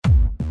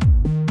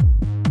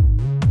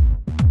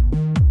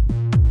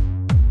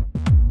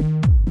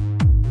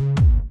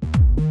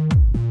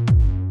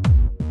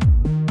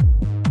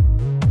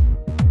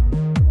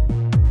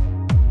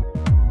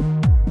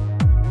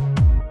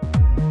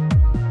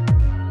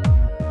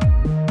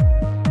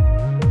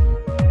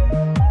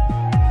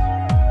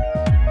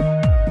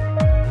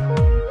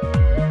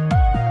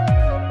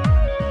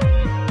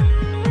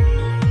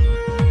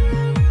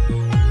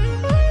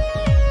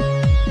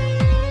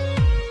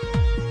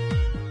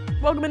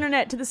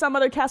internet to the Some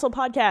Other Castle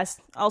podcast,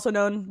 also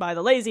known by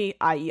the lazy,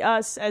 i.e.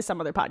 us, as Some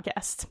Other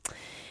Podcast.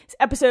 It's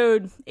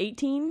episode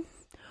 18.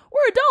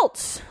 We're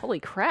adults.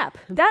 Holy crap.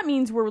 That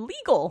means we're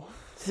legal.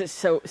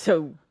 So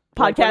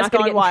Podcast we're not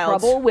gone get wild. in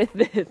trouble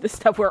with the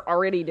stuff we're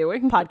already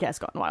doing? Podcast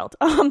gone wild.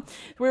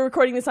 We're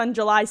recording this on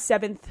July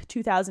 7th,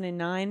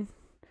 2009.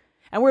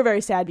 And we're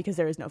very sad because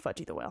there is no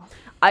Fudgy the Whale.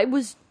 I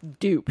was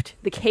duped.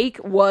 The cake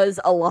was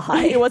a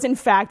lie. It was in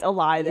fact a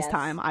lie this Yes.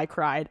 time. I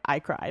cried.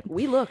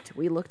 We looked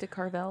at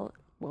Carvel.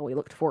 Well, we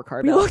looked for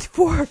Carvel. We looked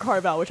for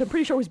Carvel, which I'm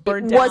pretty sure was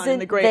burned down wasn't in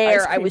the Great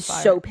there. Ice Cream I was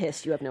Fire. so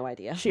pissed. You have no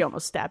idea. She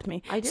almost stabbed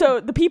me. I did. So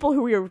the people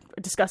who we are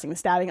discussing the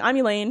stabbing, I'm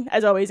Elaine,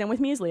 as always, and with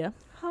me is Leah.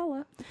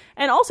 Holla.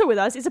 And also with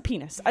us is a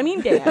penis. I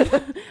mean Dan.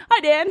 Hi,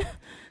 Dan.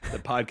 The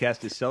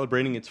podcast is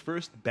celebrating its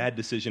first bad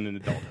decision in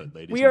adulthood,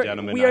 ladies We are- and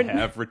gentlemen. we are- I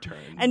have returned.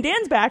 And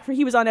Dan's back, for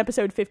he was on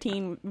episode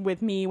 15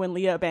 with me when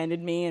Leah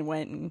abandoned me and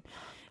went and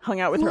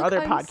hung out with her Look,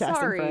 other I'm podcasting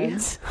sorry.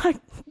 friends.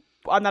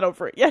 I'm not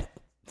over it yet.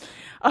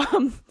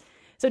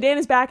 So Dan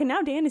is back, and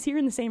now Dan is here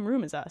in the same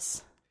room as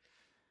us.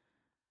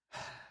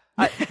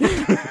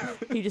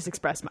 He just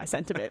expressed my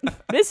sentiment.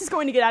 This is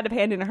going to get out of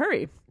hand in a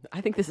hurry.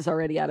 I think this is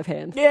already out of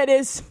hand. Yeah, it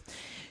is.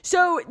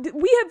 So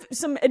we have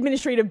some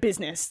administrative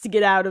business to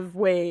get out of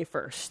way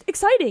first.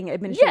 Exciting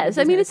administrative Yes,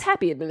 I mean, business. it's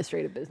happy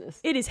administrative business.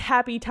 It is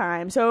happy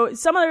time. So the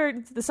Some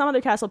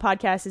Other Castle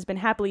podcast has been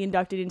happily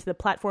inducted into the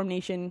Platform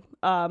Nation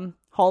Hall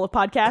of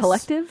Podcasts.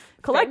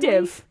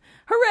 Collective? Family?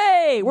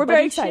 Hooray! We're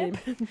very Buddyship?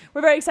 excited.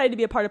 We're very excited to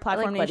be a part of I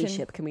Platform like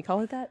Nation. buddyship. Can we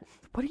call it that?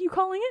 What are you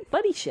calling it?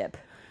 Buddyship.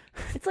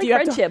 It's like you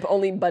have to- friendship,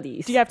 only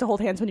buddies. Do you have to hold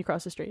hands when you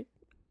cross the street?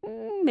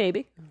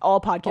 Maybe. All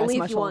podcasts Only if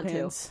must you hold want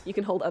hands. to. You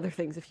can hold other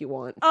things if you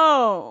want.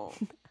 Oh.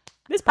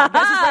 This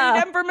podcast is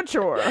rated M for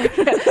mature.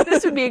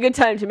 This would be a good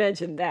time to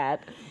mention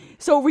that.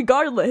 So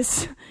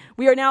regardless,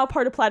 we are now a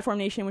part of Platform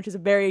Nation, which is a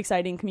very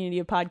exciting community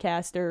of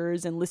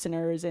podcasters and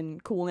listeners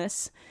and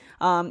coolness.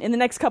 In the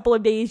next couple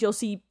of days, you'll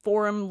see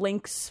forum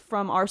links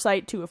from our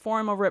site to a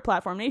forum over at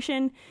Platform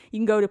Nation. You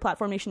can go to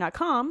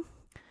platformnation.com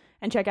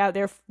and check out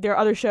their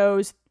other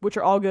shows, which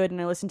are all good, and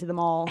I listen to them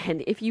all.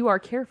 And if you are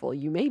careful,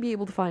 you may be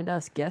able to find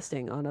us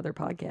guesting on other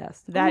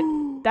podcasts.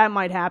 That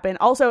might happen.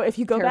 Also, if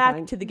you go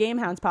Terrifying. back to the Game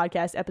Hounds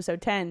podcast,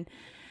 episode 10,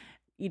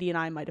 Edie and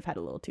I might have had a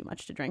little too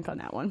much to drink on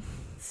that one.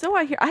 So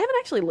I hear. I haven't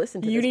actually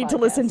listened to You this need to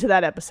podcast. listen to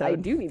that episode. I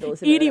do need to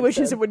listen to Edie that wishes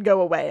episode. it would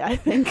go away, I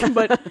think,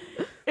 but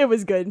it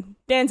was good.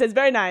 Dan says,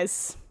 very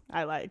nice.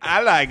 I like.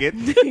 I like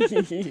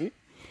it.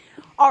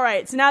 All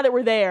right, so now that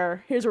we're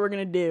there, here's what we're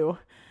going to do.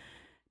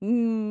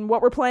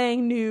 What we're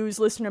playing, news,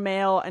 listener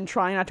mail, and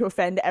trying not to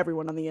offend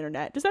everyone on the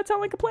internet. Does that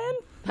sound like a plan?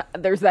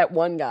 There's that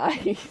one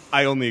guy.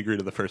 I only agree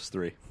to the first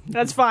three.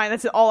 That's fine.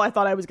 That's all I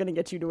thought I was going to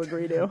get you to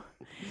agree to.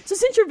 So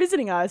since you're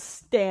visiting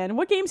us, Dan,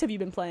 what games have you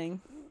been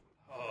playing?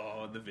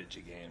 Oh, the Vinci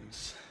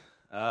games.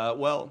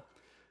 Well,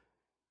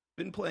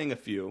 been playing a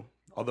few.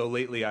 Although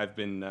lately I've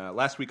been...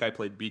 last week I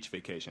played Beach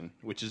Vacation,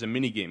 which is a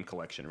mini game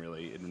collection,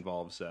 really. It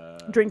involves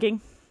Drinking,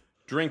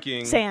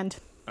 drinking, sand.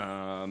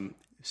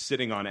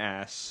 sitting on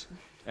ass,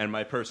 and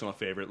my personal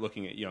favorite,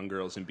 looking at young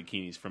girls in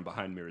bikinis from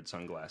behind mirrored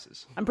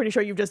sunglasses. I'm pretty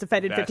sure you've just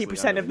offended Vastly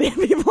 50% of the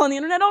people on the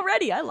internet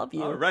already. I love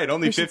you. All right,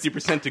 only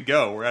 50% to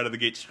go. We're out of the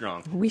gate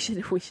strong. We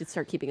should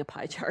start keeping a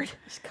pie chart.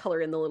 Just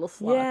color in the little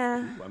slots.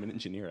 Yeah. I'm an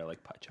engineer. I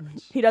like pie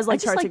charts. He does like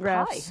just charts like and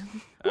graphs.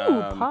 pie.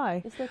 Ooh,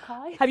 pie. Is there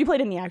pie? Have you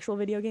played any actual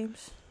video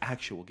games?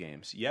 Actual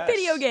games, yes.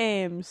 Video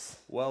games.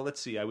 Well,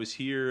 let's see. I was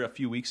here a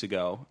few weeks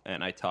ago,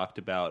 and I talked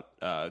about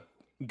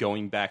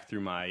going back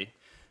through my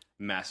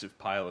massive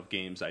pile of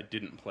games I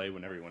didn't play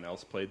when everyone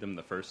else played them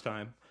the first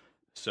time.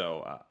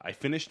 So I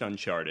finished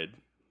Uncharted.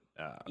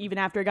 Even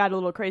after it got a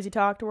little crazy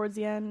talk towards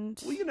the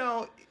end. Well, you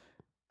know,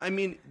 I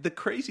mean, the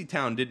Crazy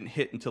Town didn't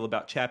hit until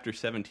about chapter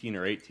 17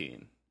 or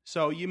 18.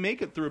 So you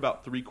make it through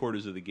about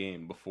 3/4 of the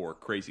game before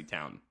Crazy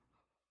Town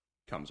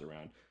comes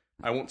around.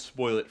 I won't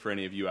spoil it for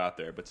any of you out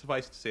there, but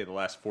suffice to say the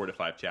last 4 to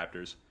 5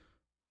 chapters,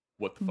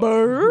 what the fuck?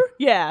 Burr?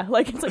 Yeah,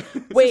 like it's like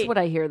This wait. is what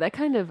I hear. That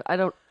kind of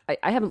I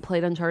haven't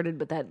played Uncharted,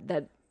 but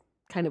that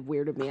kind of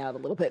weirded me out a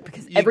little bit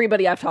because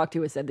everybody I've talked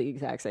to has said the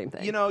exact same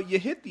thing. You know, you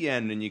hit the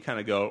end and you kind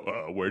of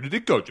go, where did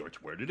it go, George?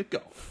 Where did it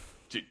go?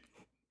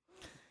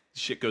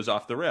 Shit goes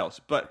off the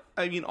rails. But,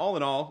 I mean, all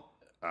in all,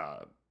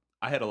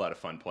 I had a lot of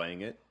fun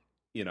playing it.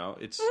 You know,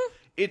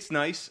 it's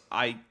nice.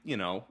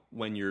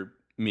 When you're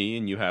me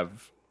and you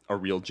have a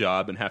real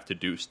job and have to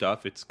do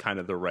stuff, it's kind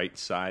of the right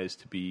size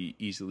to be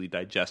easily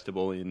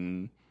digestible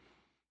in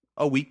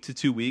a week to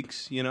 2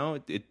 weeks. You know,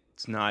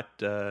 it's not...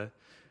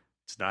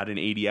 It's not an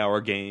 80-hour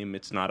game.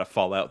 It's not a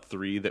Fallout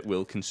 3 that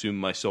will consume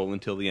my soul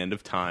until the end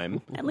of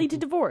time. And lead to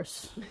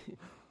divorce.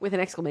 With an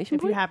exclamation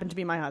If you point. happen to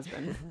be my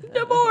husband.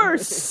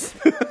 Divorce!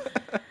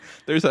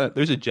 There's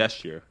a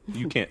gesture.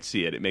 You can't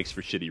see it. It makes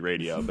for shitty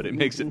radio, but it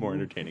makes it more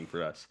entertaining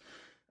for us.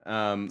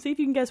 See if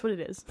you can guess what it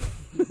is.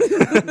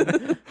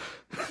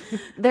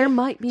 There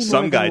might be more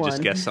Some guy than just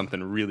one. guessed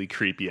something really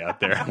creepy out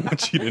there. I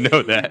want you to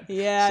know that.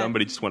 Yeah.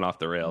 Somebody just went off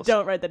the rails.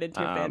 Don't write that into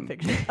your fan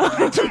fiction.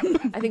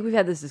 I think we've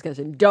had this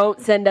discussion.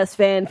 Don't send us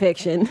fan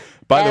fiction.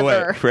 By the way,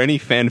 ever. for any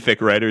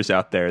fanfic writers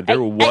out there,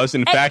 there was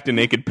in fact a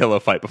naked pillow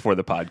fight before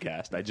the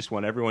podcast. I just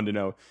want everyone to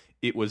know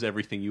it was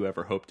everything you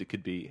ever hoped it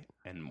could be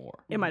and more.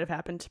 It might have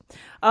happened.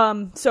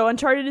 So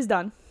Uncharted is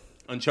done.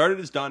 Uncharted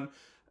is done.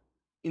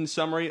 In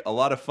summary, a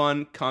lot of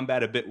fun,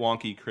 combat a bit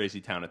wonky,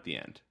 crazy town at the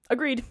end.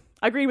 Agreed.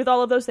 Agreed with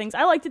all of those things.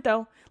 I liked it,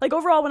 though. Like,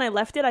 overall, when I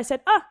left it, I said,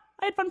 I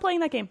had fun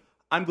playing that game.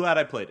 I'm glad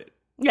I played it.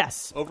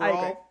 Yes. I agree.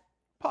 Overall,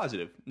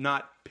 positive.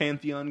 Not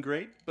Pantheon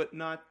great, but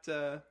not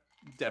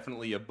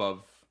definitely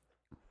above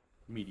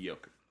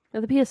mediocre.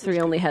 Now, the PS3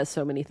 only has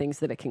so many things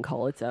that it can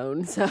call its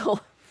own, so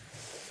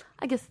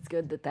I guess it's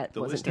good that The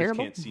wasn't listeners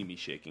terrible. can't see me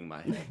shaking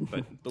my head,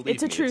 but believe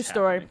It's a me, true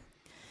story. happening.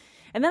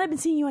 And then I've been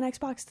seeing you on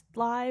Xbox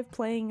Live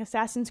playing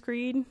Assassin's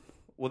Creed.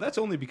 Well, that's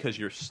only because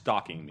you're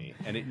stalking me,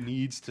 and it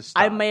needs to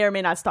stop. I may or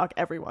may not stalk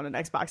everyone on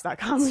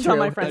Xbox.com. It's true. on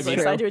my friends That's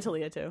list. true. I do it to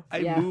Leah, too. I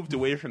Yeah. moved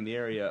away from the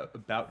area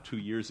about 2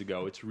 years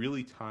ago. It's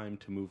really time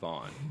to move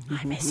on.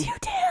 I miss you,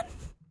 Dan.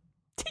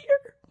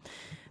 Dear.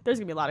 There's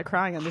going to be a lot of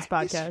crying on this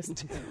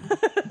podcast.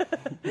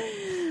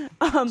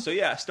 So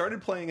yeah, I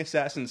started playing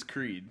Assassin's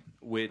Creed,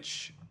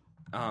 which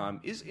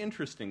is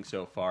interesting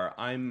so far.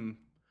 How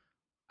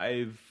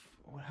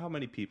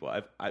many people?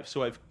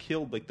 I've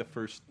killed like the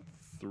first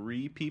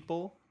 3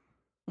 people.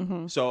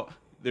 Mm-hmm. So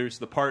there's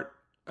the part,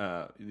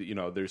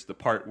 there's the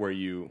part where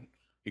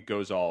it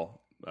goes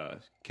all.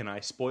 Can I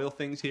spoil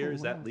things here?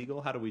 Is that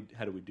legal? How do we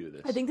do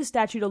this? I think the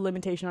statute of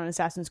limitation on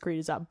Assassin's Creed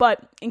is up.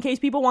 But in case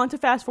people want to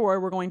fast forward,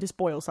 we're going to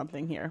spoil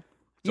something here.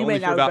 It's You only may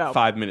for now about go.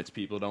 5 minutes,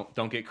 people.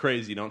 Don't get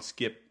crazy. Don't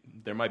skip.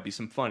 There might be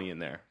some funny in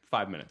there.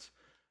 5 minutes.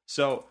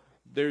 So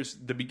there's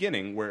the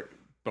beginning where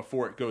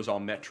before it goes all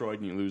Metroid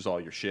and you lose all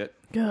your shit.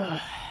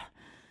 Ugh.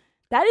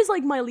 That is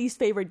like my least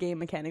favorite game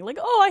mechanic. Like,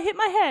 I hit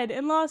my head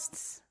and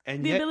lost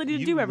And the yet ability to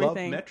you do love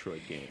everything.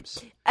 Metroid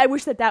games. I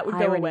wish that would go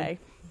Irony. away.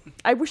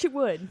 I wish it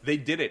would. They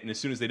did it, and as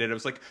soon as they did it, I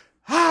was like,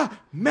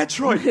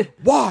 Metroid,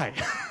 why?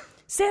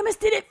 Samus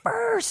did it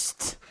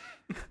first.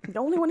 The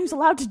only one who's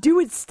allowed to do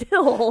it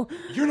still.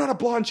 You're not a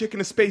blonde chick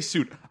in a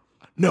spacesuit.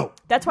 No.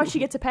 That's why she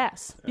gets a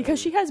pass. Because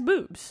she has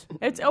boobs.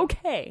 It's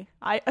okay.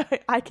 I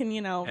can,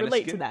 And a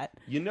relate to skin- that.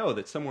 You know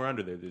that somewhere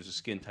under there's a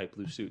skin-type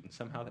blue suit, and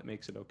somehow that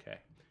makes it okay.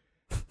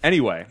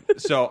 Anyway,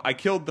 so I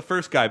killed the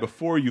first guy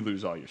before you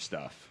lose all your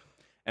stuff,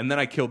 and then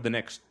I killed the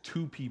next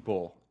 2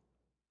 people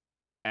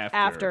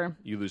after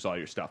you lose all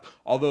your stuff.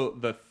 Although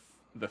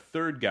the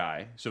third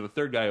guy, so the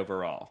third guy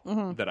overall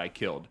that I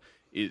killed,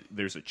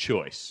 there's a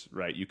choice,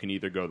 right? You can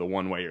either go the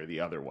one way or the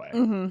other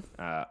way.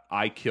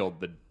 I killed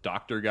the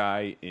doctor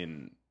guy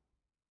in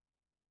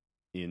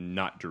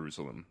not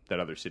Jerusalem, that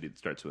other city that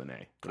starts with an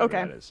A. whatever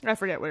Okay. that is. I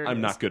forget what it is.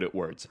 I'm not good at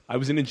words. I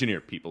was an engineer,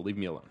 people. Leave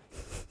me alone.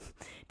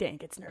 Dan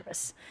gets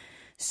nervous.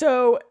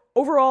 So,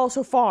 overall,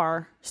 so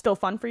far, still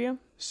fun for you?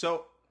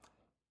 So,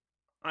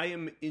 I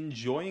am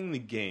enjoying the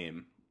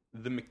game.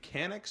 The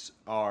mechanics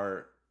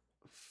are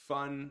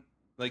fun.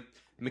 Like,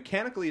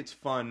 mechanically, it's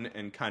fun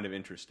and kind of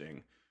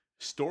interesting.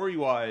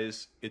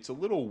 Story-wise, it's a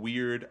little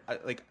weird.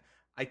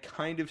 I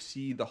kind of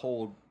see the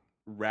whole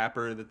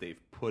wrapper that they've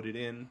put it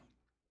in.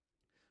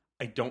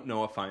 I don't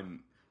know if I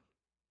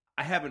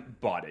haven't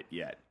bought it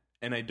yet,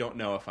 and I don't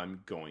know if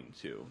I'm going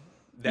to.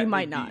 That You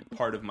might would not. be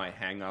part of my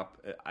hang-up.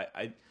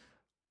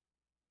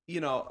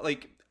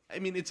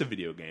 It's a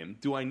video game.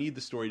 Do I need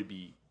the story to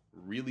be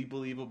really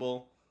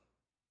believable?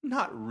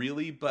 Not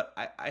really, but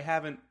I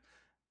haven't.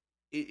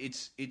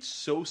 It's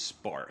so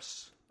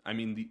sparse. I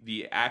mean,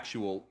 the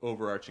actual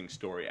overarching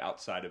story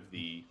outside of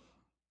the,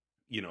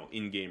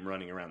 in-game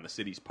running around the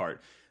cities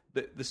part,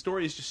 the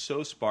story is just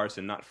so sparse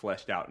and not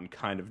fleshed out and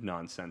kind of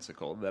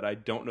nonsensical that I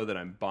don't know that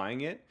I'm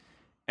buying it.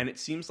 And it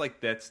seems like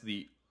that's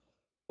the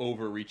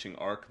overreaching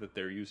arc that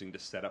they're using to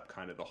set up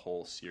kind of the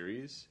whole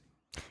series.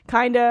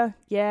 Kinda,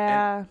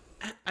 yeah.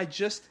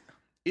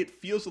 It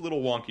feels a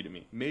little wonky to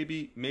me.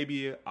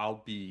 Maybe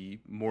I'll be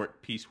more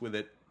at peace with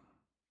it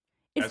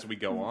as we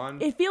go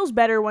on. It feels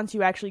better once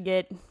you actually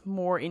get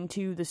more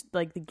into this,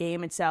 like the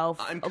game itself.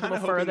 I'm a kind little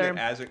of hoping further. that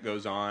as it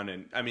goes on,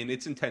 and I mean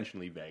it's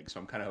intentionally vague, so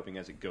I'm kind of hoping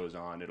as it goes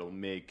on, it'll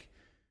make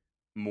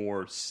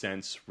more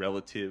sense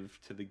relative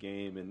to the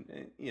game,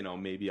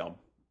 and maybe I'll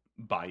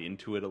buy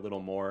into it a little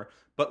more.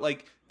 But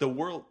like the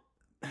world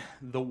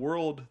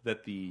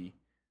that the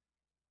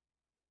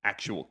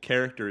actual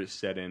character is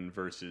set in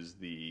versus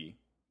the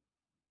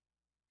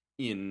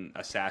in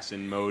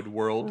assassin mode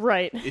world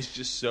Right. is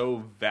just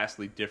so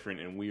vastly different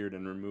and weird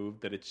and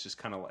removed that it's just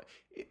kind of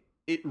like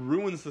it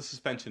ruins the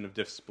suspension of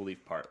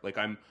disbelief part. Like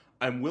I'm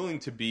willing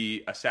to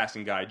be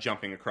assassin guy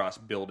jumping across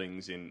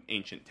buildings in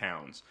ancient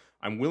towns.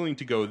 I'm willing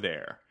to go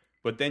there,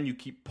 but then you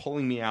keep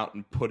pulling me out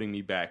and putting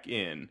me back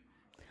in,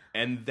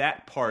 and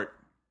that part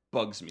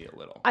bugs me a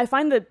little. I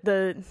find that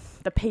the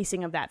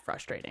pacing of that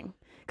frustrating.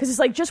 Because it's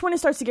like just when it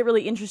starts to get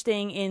really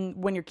interesting in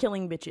when you're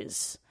killing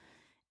bitches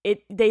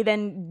they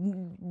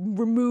then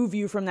remove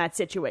you from that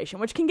situation,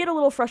 which can get a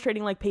little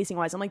frustrating, like pacing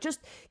wise. I'm like, just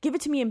give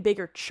it to me in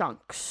bigger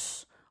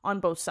chunks on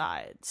both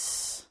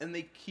sides. And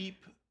they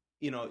keep,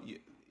 you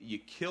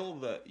kill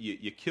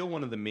you kill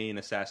one of the main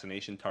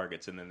assassination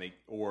targets, and then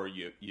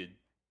you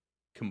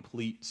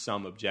complete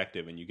some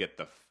objective, and you get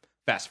the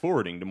fast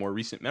forwarding to more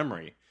recent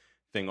memory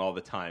thing all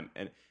the time.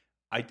 And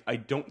I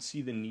don't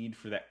see the need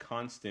for that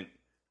constant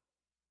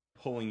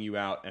pulling you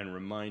out and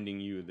reminding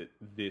you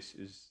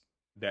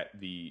that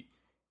the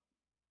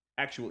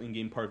actual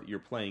in-game part that you're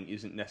playing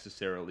isn't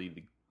necessarily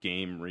the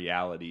game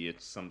reality.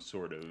 It's some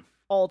sort of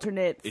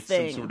alternate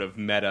thing. It's some sort of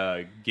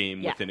meta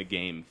game within a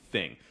game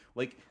thing.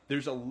 Like,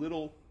 there's a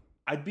little...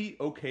 I'd be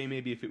okay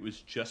maybe if it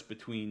was just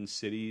between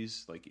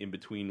cities, like in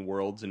between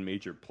worlds and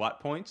major plot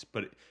points,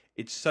 but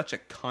it's such a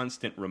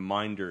constant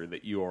reminder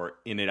that you're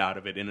in and out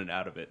of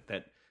it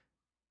that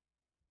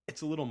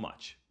it's a little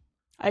much.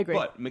 I agree.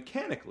 But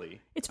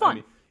mechanically... It's fun. I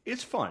mean,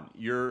 it's fun.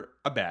 You're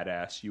a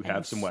badass. You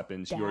have some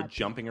weapons. You're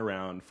jumping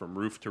around from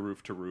roof to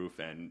roof to roof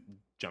and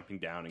jumping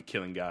down and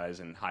killing guys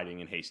and hiding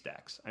in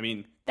haystacks. I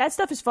mean... That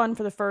stuff is fun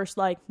for the first,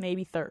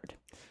 maybe third.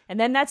 And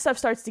then that stuff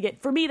starts to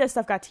get... For me, that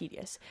stuff got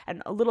tedious.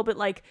 And a little bit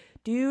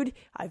dude,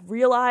 I've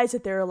realized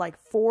that there are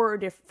 4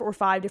 or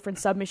 5 different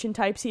submission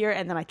types here,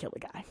 and then I kill the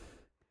guy.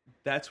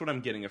 That's what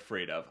I'm getting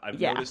afraid of.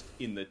 I've noticed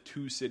in the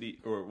 2 city...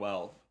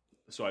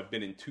 So I've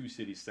been in 2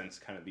 cities since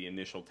kind of the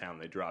initial town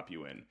they drop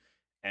you in.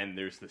 And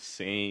there's the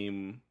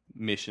same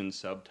mission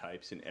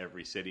subtypes in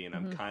every city. And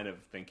I'm kind of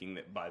thinking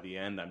that by the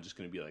end, I'm just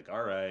going to be like,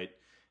 all right...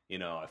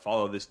 I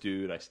follow this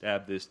dude, I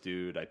stab this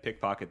dude, I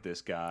pickpocket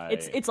this guy.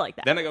 It's like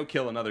that. Then I go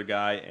kill another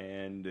guy,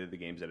 and the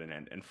game's at an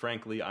end. And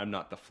frankly, I'm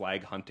not the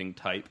flag hunting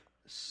type,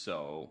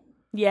 so...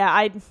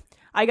 Yeah,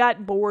 I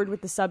got bored with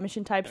the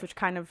submission types, which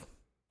kind of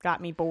got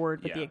me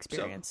bored with the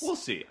experience. So we'll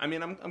see. I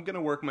mean, I'm going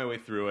to work my way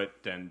through it,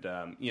 and,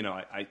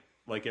 I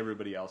like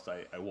everybody else,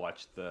 I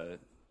watched the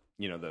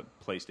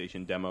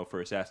PlayStation demo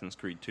for Assassin's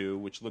Creed 2,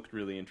 which looked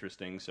really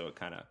interesting, so it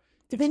kind of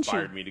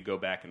inspired me to go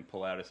back and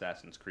pull out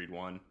Assassin's Creed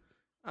 1.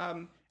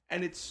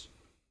 And it's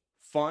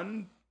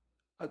fun.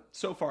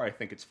 So far, I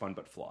think it's fun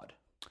but flawed.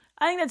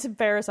 I think that's a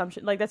fair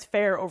assumption. That's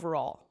fair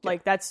overall. Yeah.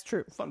 That's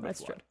true. Fun but that's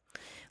flawed.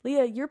 True.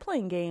 Leah, you're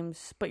playing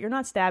games, but you're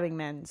not stabbing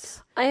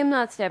men's. I am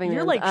not stabbing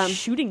you're men's. You're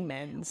shooting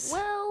men's.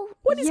 Well,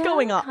 what is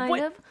going on?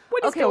 Kind of.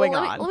 What is going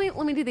on?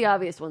 Let me do the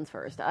obvious ones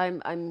first.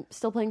 I'm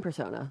still playing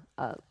Persona,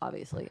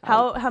 obviously.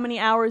 How many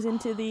hours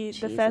into the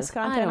fest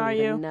content are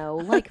you?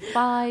 No,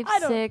 5,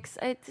 6.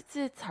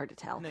 It's hard to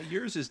tell. Now,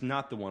 yours is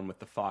not the one with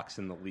the fox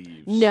and the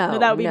leaves. No,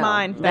 that would be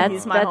mine.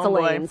 That's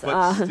Elaine's.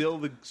 But still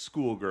the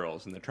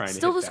schoolgirls, and they're trying to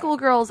still hit the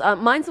schoolgirls.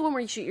 Mine's the one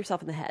where you shoot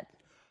yourself in the head.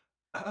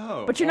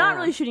 Oh, but you're not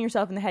really shooting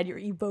yourself in the head. You're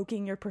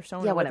evoking your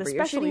persona. Yeah, whatever.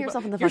 You're shooting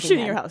yourself in the fucking head. You're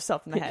shooting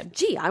yourself in the head.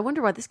 Gee, I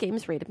wonder why this game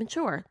is rated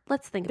mature.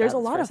 Let's think There's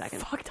about this for a second.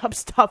 There's a lot of fucked up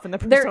stuff in the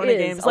Persona games.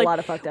 There is a lot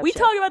of fucked up We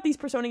shit. talk about these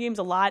Persona games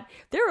a lot.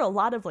 There are a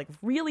lot of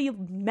really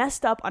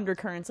messed up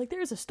undercurrents.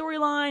 There's a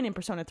storyline in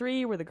Persona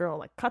 3 where the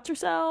girl cuts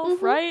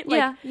herself, right?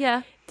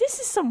 Yeah. This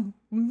is some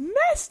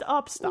messed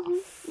up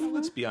stuff. Well,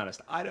 let's be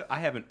honest. I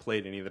haven't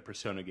played any of the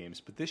Persona games,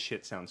 but this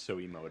shit sounds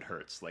so emo it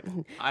hurts.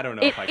 I don't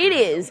know if I can. It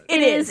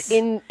is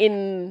in.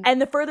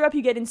 And the further up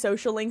you get in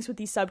social links with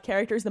these sub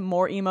characters, the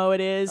more emo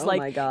it is. Oh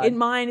my God. In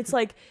mine, it's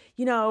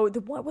you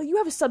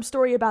have a sub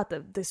story about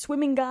the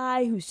swimming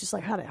guy who's just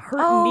had a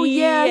hurt knee.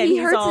 Yeah, and he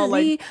hurts all,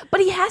 his knee, but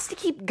he has to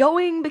keep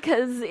going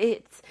because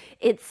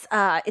it's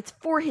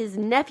for his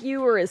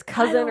nephew or his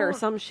cousin or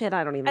some shit.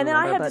 I don't even. And then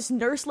remember, I have this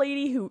nurse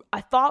lady who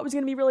I thought was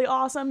going to be really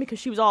awesome because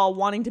she was all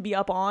wanting to be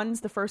up on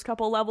the first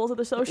couple levels of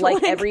the social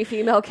link. Every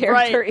female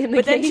character in the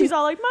but game. But then she's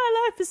all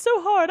my life is so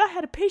hard. I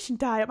had a patient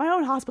die at my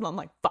own hospital. I'm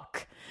like,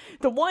 fuck.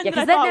 The one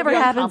because that never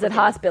happens at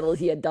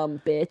hospitals, you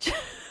dumb bitch.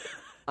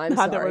 I'm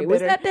sorry.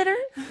 Was that bitter?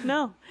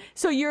 No.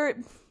 So you're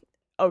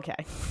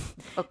okay.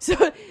 So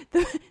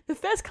the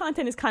fest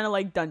content is kind of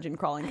like dungeon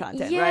crawling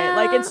content,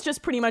 right? It's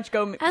just pretty much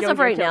go. As of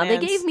right now, they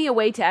gave me a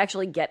way to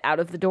actually get out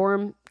of the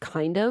dorm,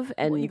 kind of,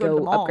 and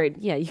go upgrade.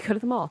 Yeah, you go to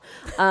the mall.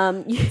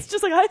 It's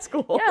just like high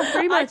school. Yeah,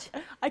 pretty much.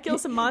 I kill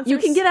some monsters. You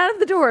can get out of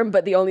the dorm,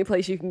 but the only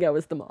place you can go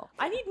is the mall.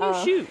 I need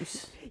new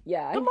shoes.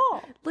 Yeah, the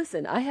mall.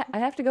 Listen, I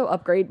have to go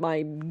upgrade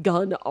my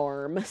gun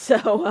arm.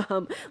 So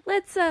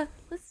let's.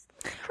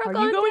 Are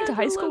you going to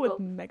high school with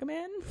Mega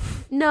Man?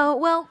 No,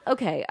 well,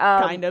 okay.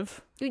 Kind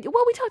of.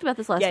 Well, we talked about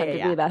this last time,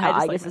 didn't we? About how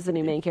Aigis is the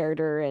new main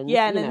character, and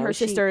and then her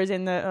sister is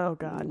in the. Oh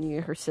God,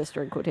 her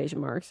sister in quotation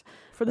marks.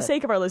 For the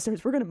sake of our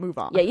listeners, we're going to move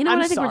on. Yeah,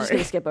 I think we're just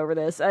going to skip over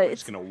this. We're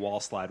just going to wall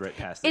slide right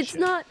past this.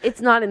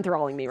 It's not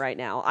enthralling me right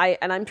now.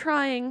 I'm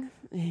trying,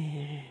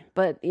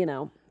 but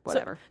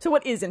whatever. So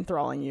what is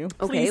enthralling you?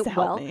 Please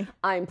help me.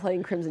 I'm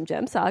playing Crimson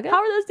Gem Saga.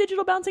 How are those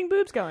digital bouncing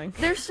boobs going?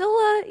 They're still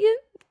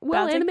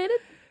well animated.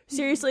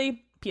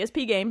 Seriously,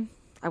 PSP game.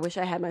 I wish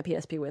I had my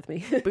PSP with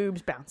me.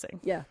 Boobs bouncing.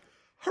 Yeah.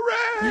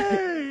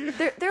 Hooray!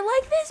 They're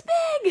like this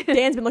big.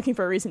 Dan's been looking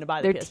for a reason to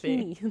buy the PSP.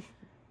 Teeny.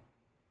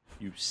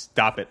 You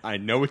stop it. I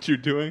know what you're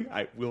doing.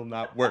 I will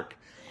not work.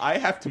 I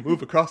have to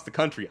move across the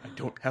country. I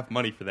don't have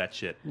money for that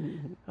shit.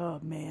 Oh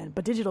man,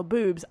 but digital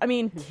boobs. I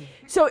mean,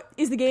 so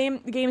is the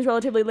game is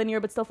relatively linear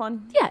but still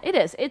fun? Yeah, it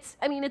is. It's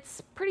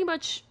pretty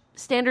much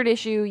standard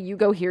issue. You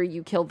go here,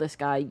 you kill this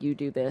guy, you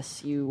do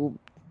this, you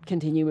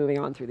continue moving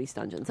on through these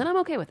dungeons. And I'm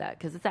okay with that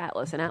because it's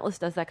Atlas, and Atlas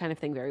does that kind of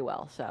thing very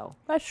well. So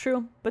That's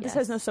true, but this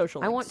has no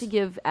social I links. want to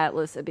give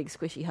Atlas a big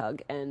squishy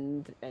hug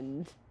and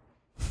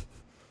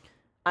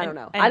I don't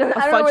know. and I don't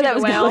know where that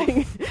was Fudgy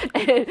going.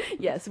 And,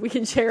 yes, we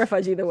can share a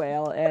Fudgy the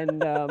Whale. And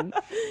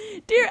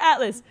Dear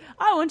Atlas,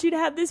 I want you to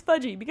have this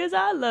Fudgy because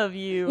I love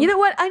you. you know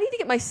what? I need to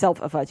get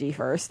myself a Fudgy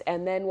first,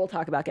 and then we'll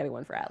talk about getting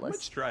one for How Atlas.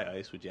 much dry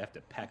ice would you have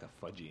to pack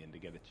a Fudgy in to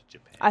get it to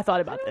Japan? I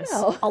thought about this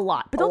know. a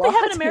lot, but A don't they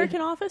have an lot?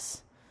 American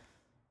office?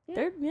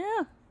 Yeah.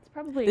 Yeah. It's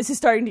probably This is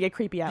starting to get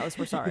creepy, Atlas.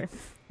 We're sorry.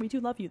 We do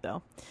love you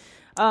though.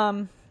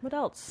 What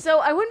else? So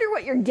I wonder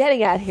what you're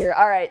getting at here.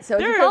 All right, so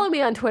if you There- follow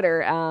me on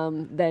Twitter,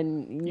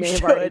 then you may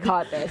have already should.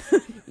 caught this.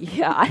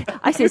 Yeah,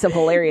 I say some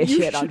hilarious You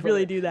shit on should Twitter.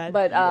 really do that.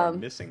 But You are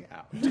missing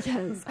out.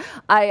 yes,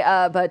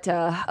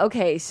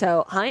 okay.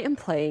 So I am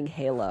playing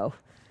Halo.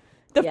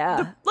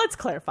 Let's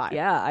clarify.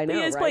 Yeah, I know,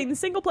 He is right? playing the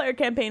single player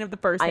campaign of the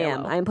first I Halo.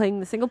 am. I am playing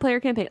the single player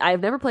campaign. I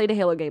have never played a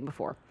Halo game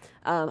before.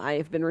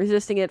 I've been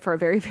resisting it for a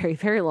very, very,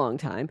 very long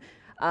time.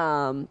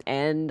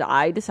 And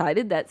I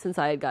decided that since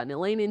I had gotten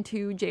Elaine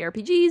into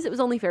JRPGs, it was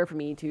only fair for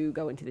me to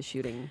go into the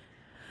shooting.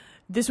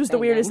 This was the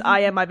Bang, weirdest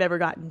bang. IM I've ever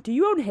gotten. Do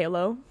you own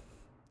Halo?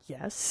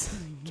 Yes.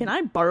 Can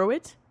I borrow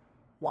it?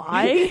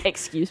 Why?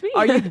 Excuse me?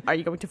 Are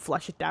you going to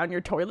flush it down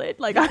your toilet?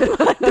 Like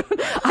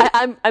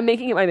I'm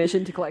making it my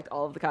mission to collect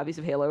all of the copies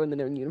of Halo in the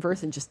known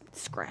universe and just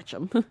scratch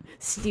them.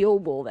 Steel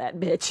wool that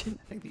bitch.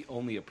 I think the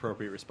only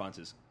appropriate response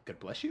is, God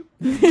bless you.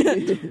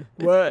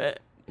 what?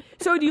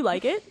 So do you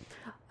like it?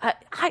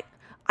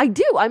 I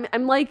do. I'm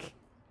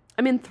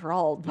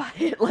enthralled by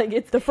it. Like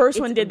it's The first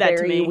it's one did that to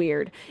very me.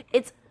 Weird.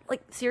 It's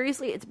like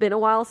seriously, it's been a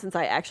while since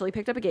I actually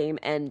picked up a game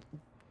and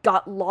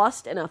got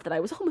lost enough that I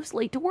was almost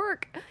late to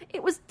work.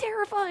 It was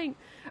terrifying.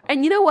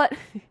 And you know what?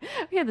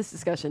 We had this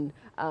discussion.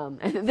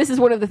 And this is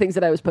one of the things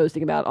that I was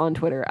posting about on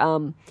Twitter.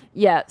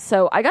 Yeah,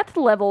 so I got to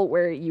the level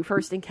where you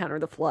first encounter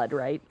the flood,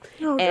 right?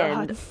 Oh,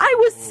 and God. I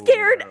was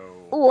scared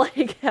no.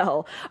 like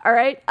hell. All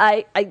right.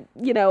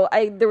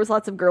 There was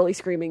lots of girly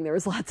screaming. There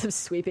was lots of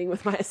sweeping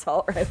with my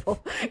assault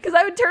rifle because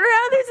I would turn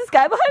around. There's this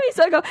guy behind me.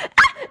 So I go,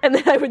 ah! And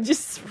then I would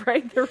just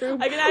spray the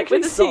room. I can actually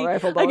with assault see.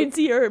 rifle I bullets. can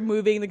see her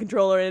moving the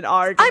controller in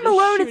arc. I'm and just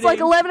alone. It's like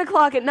shooting. 11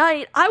 o'clock at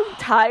night. I'm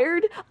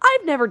tired.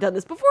 I've never done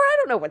this before. I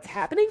don't know what's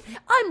happening.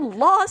 I'm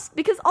lost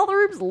because all the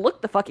rooms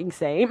look the fucking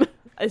same.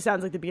 It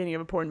sounds like the beginning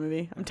of a porn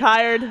movie. I'm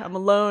tired. I'm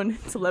alone.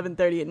 It's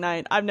 11:30 at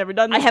night. I've never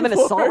done this. I have an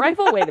before. assault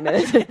rifle. Wait a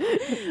minute.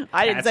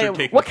 I didn't Cats say are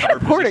taking what kind of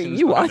cover porn are positions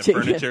you behind the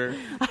watching? furniture.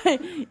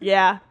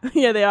 yeah,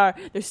 they are.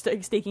 They're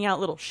staking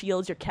out little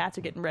shields. Your cats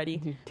are getting ready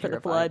for the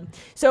Terrifying. flood.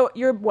 So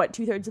you're what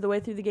 2/3 of the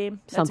way through the game?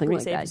 That's Something a pretty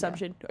like safe that, yeah.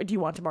 assumption. Or do you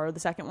want to borrow the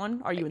second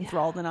one? Are you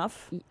enthralled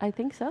enough? I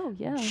think so.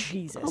 Yeah.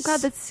 Jesus. Oh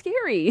God, that's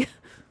scary.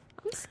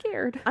 I'm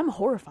scared. I'm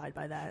horrified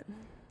by that.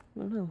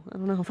 I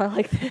don't know if I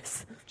like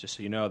this. Just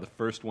so you know, the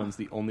first one's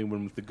the only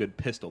one with the good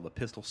pistol. The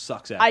pistol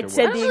sucks I afterwards.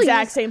 said I the really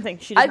exact use- same thing.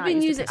 She does I've not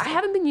been use the using. I pistol.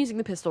 haven't been using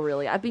the pistol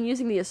really. I've been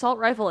using the assault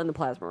rifle and the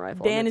plasma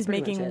rifle. and Dan that's is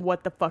pretty much making it.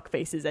 what the fuck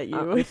faces at you.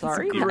 I'm It's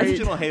sorry. The great.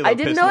 original Halo I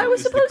didn't know I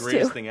was pistol supposed is the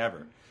greatest to. thing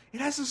ever. It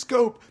has a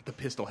scope. The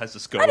pistol has a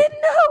scope. I didn't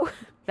know.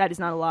 That is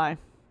not a lie.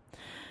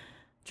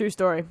 True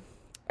story.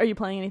 Are you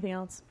playing anything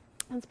else?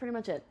 That's pretty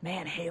much it.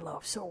 Man,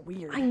 Halo, so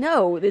weird. I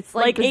know it's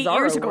like, like 8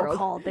 years Bizarro ago world.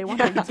 called. They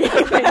wanted to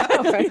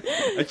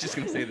I was just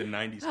going to say the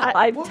 90s.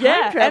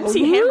 yeah, travel.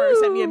 MC Hammer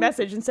sent me Woo! a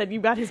message and said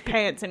you got his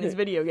pants in his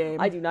video game.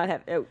 I do not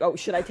have. Oh,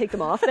 should I take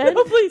them off then?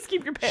 No, please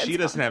keep your pants She on.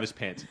 doesn't have his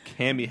pants.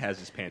 Cammy has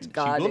his pants.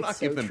 God, she will it's not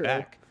so give them true.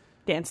 back.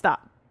 Dan,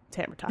 stop. It's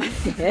Hammer time.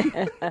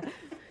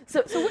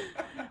 So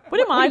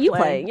What am I are you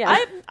playing? playing? Yeah.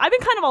 I've been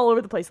kind of all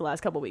over the place the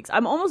last couple of weeks.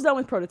 I'm almost done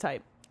with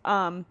Prototype.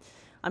 I'm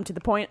to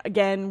the point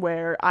again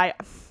where I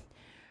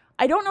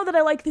don't know that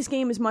I like this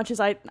game as much as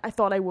I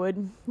thought I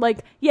would.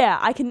 Like, yeah,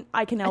 I can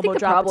I elbow think the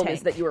drop a problem tank.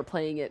 is that you were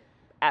playing it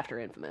after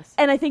Infamous.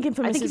 And I think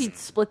Infamous I think if is you'd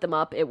split them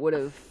up, it would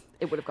have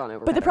gone over.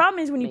 But the better, problem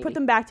is when you put maybe.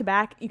 them back to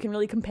back, you can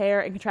really compare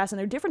and contrast, and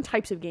they're different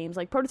types of games.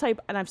 Like Prototype,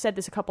 and I've said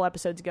this a couple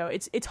episodes ago,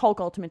 it's Hulk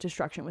Ultimate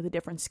Destruction with a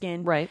different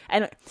skin. Right.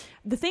 And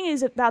the thing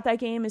is about that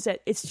game is that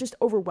it's just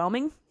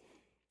overwhelming.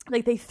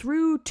 Like, they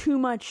threw too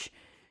much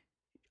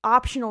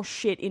optional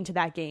shit into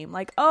that game.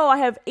 Like, oh, I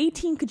have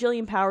 18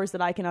 kajillion powers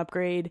that I can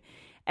upgrade,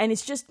 and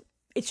it's just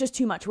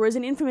too much. Whereas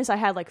in Infamous, I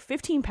had like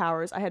 15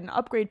 powers, I had an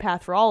upgrade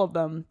path for all of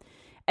them,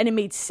 and it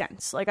made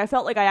sense. Like, I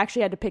felt like I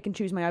actually had to pick and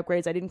choose my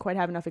upgrades. I didn't quite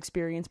have enough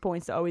experience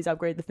points to always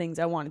upgrade the things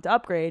I wanted to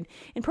upgrade.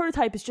 In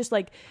Prototype, it's just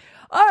like,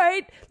 all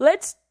right,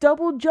 let's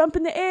double jump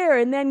in the air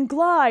and then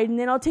glide, and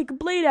then I'll take a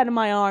blade out of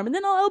my arm, and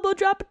then I'll elbow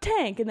drop a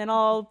tank, and then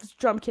I'll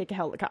jump kick a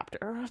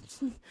helicopter.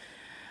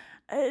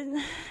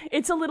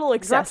 It's a little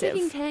excessive.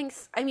 Drop-kicking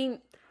tanks. I mean,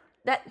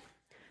 that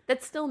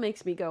That still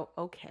makes me go,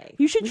 okay.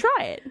 You should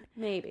try it.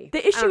 Maybe.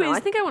 The issue I don't know. is- I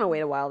think I want to wait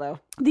a while, though.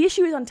 The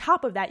issue is on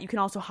top of that, you can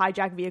also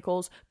hijack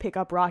vehicles, pick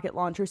up rocket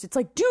launchers. It's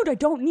like, dude, I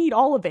don't need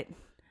all of it.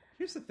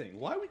 Here's the thing.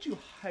 Why would you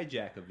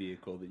hijack a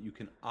vehicle that you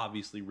can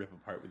obviously rip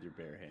apart with your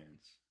bare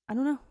hands? I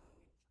don't know.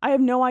 I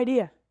have no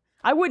idea.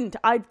 I wouldn't.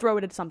 I'd throw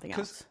it at something else.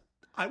 Because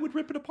I would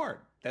rip it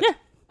apart. That's,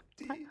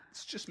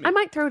 it's just me. I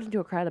might throw it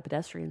into a crowd of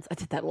pedestrians. I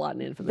did that a lot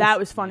in Infamous. That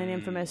was fun and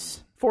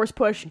Infamous. Force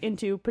push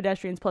into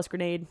pedestrians plus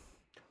grenade.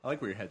 I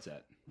like where your head's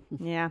at.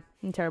 Yeah,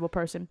 I'm a terrible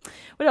person.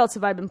 What else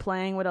have I been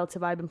playing?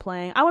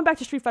 I went back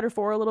to Street Fighter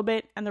 4 a little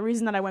bit, and the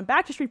reason that I went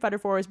back to Street Fighter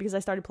 4 is because I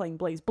started playing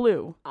Blaze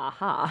Blue,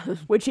 Aha.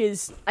 which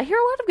is... I hear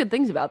a lot of good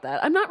things about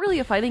that. I'm not really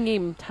a fighting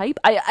game type.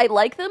 I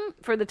like them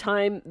for the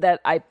time that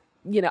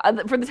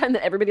for the time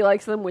that everybody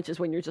likes them, which is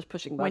when you're just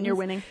pushing buttons. When you're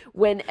winning.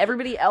 When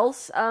everybody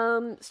else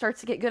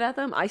starts to get good at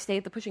them, I stay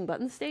at the pushing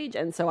buttons stage,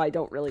 and so I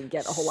don't really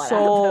get a whole lot out of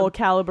Soul them.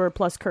 Calibur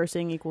plus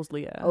cursing equals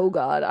Leah. Oh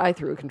god, I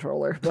threw a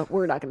controller, but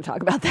we're not going to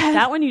talk about that.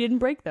 That one you didn't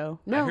break, though.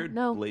 I No, heard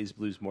no. Blaze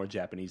Blue's more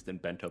Japanese than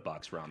bento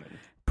box ramen.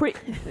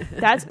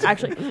 That's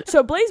actually...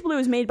 So Blaze Blue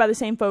is made by the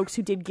same folks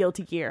who did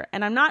Guilty Gear,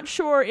 and I'm not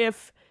sure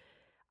if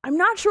there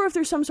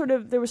was some sort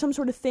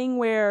of thing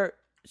where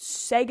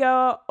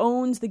Sega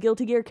owns the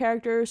Guilty Gear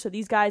character, so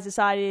these guys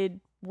decided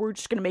we're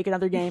just going to make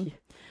another game.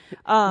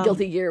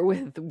 Guilty Gear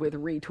with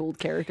retooled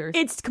characters.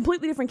 It's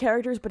completely different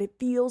characters, but it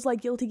feels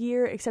like Guilty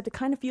Gear, except it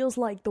kind of feels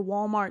like the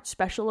Walmart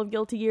special of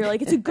Guilty Gear.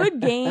 Like, it's a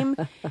good game.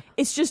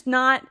 It's just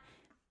not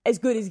as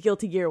good as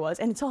Guilty Gear was,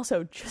 and it's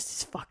also just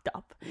as fucked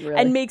up. Really?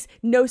 And makes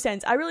no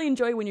sense. I really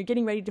enjoy when you're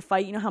getting ready to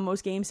fight. You know how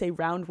most games say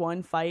round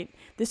 1 fight?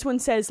 This one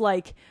says,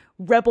 like,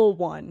 Rebel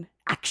 1,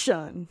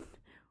 action.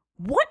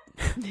 What?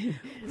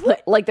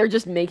 like they're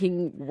just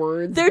making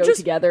words They're go just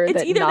together. It's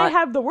that either not... they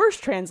have the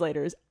worst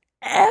translators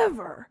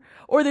ever,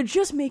 or they're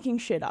just making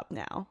shit up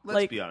now.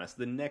 Let's be honest.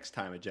 The next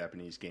time a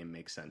Japanese game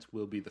makes sense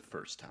will be the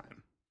first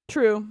time.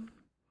 True.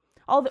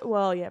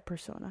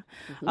 Persona.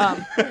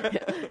 Yeah,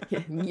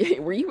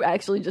 were you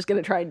actually just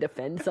going to try and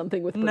defend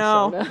something with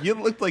No. Persona? You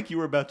looked like you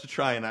were about to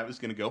try, and I was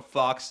going to go,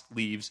 Fox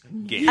leaves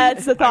game.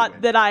 That's the I thought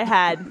win. that I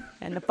had,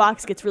 and the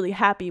fox gets really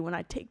happy when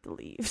I take the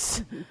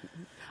leaves.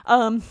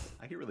 I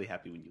get really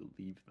happy when you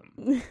leave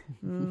them.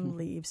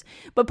 Leaves.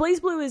 But Blaze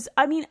Blue is,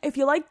 I mean, if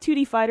you like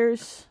 2D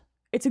fighters,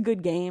 it's a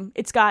good game.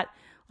 It's got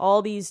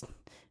all these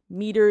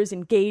meters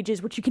and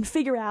gauges, which you can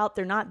figure out.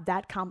 They're not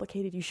that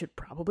complicated. You should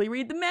probably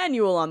read the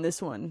manual on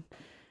this one.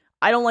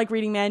 I don't like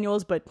reading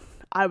manuals, but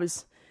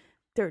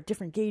there are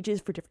different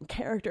gauges for different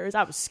characters.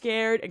 I was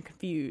scared and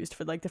confused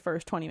for like the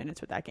first 20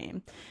 minutes with that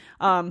game.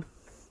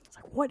 It's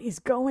like, what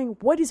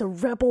is a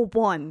Rebel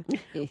 1?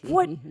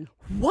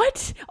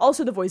 What?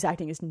 Also, the voice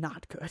acting is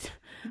not good.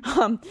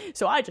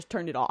 So I just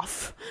turned it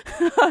off.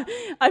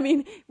 I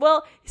mean,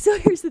 well, so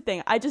here's the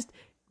thing. I just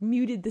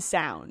muted the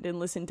sound and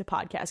listened to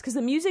podcasts, because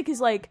the music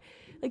is like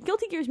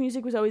Guilty Gear's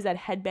music was always that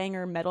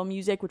headbanger metal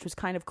music, which was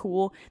kind of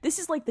cool. This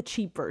is like the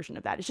cheap version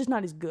of that. It's just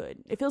not as good.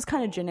 It feels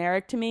kind of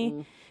generic to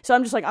me. So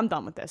I'm just like, I'm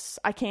done with this.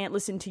 I can't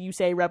listen to you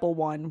say Rebel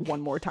 1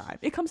 one more time.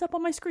 It comes up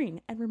on my screen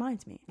and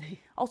reminds me.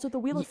 Also, the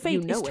Wheel of Fate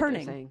you know is what they're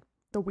turning. saying.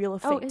 The Wheel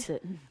of Fate. Oh, is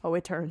it? Oh,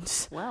 it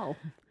turns. Well,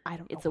 I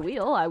don't know. it's a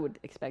wheel. I would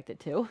expect it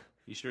to.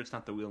 You sure it's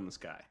not the wheel in the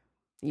sky?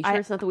 You sure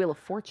it's not the Wheel of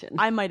Fortune?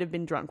 I might have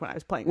been drunk when I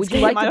was playing this Would you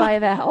game. like to buy a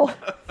vowel?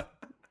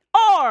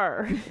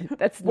 R!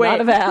 That's Wait.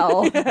 not a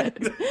vowel.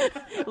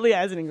 Leah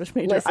has an English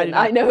major. Listen,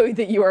 I know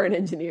that you are an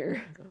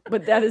engineer,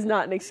 but that is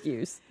not an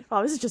excuse.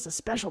 Oh, this is just a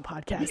special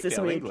podcast this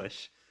Fail week.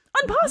 English.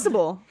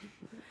 Impossible.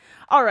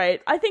 All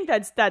right, I think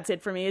that's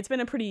it for me. It's been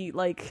a pretty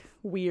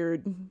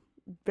weird,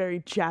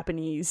 very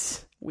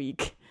Japanese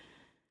week.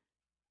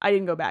 I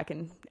didn't go back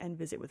and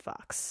visit with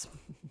Fox.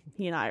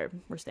 He and I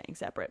were staying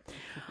separate.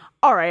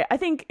 All right, I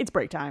think it's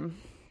break time.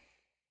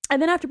 And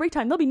then after break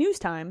time, there'll be news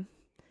time.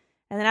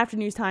 And then after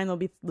news time, there'll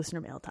be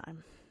listener mail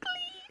time.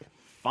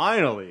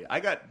 Finally,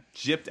 I got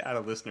gypped out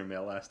of listener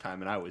mail last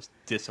time, and I was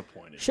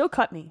disappointed. She'll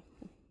cut me.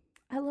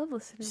 I love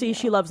listening. See,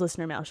 she loves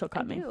listener mail. She'll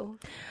cut me. do.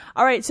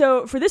 All right,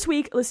 so for this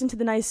week, listen to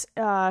the nice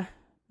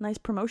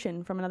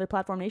promotion from another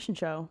Platform Nation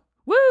show.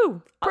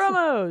 Woo!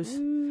 Promos!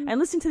 And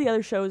listen to the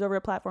other shows over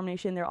at Platform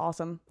Nation. They're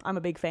awesome. I'm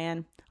a big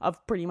fan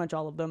of pretty much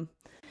all of them.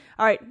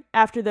 All right,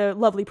 after the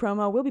lovely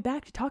promo, we'll be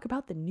back to talk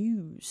about the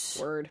news.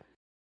 Word.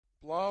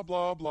 Blah,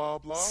 blah, blah,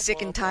 blah.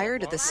 Sick and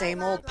tired of the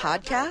same old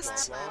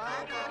podcasts?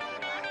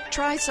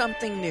 Try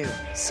something new,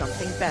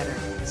 something better,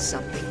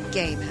 something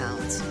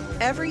Gamehounds.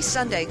 Every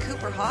Sunday,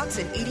 Cooper Hawks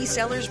and Edie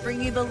Sellers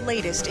bring you the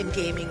latest in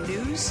gaming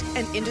news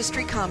and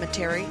industry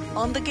commentary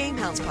on the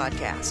Gamehounds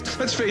podcast.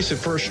 Let's face it,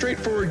 for a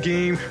straightforward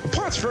game, the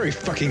plot's very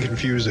fucking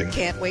confusing.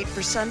 Can't wait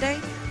for Sunday?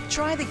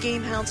 Try the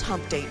Gamehounds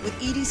Hump Date with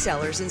Edie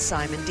Sellers and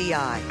Simon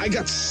D.I. I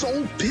got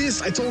so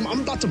pissed. I told him I'm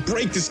about to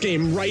break this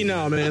game right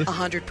now, man.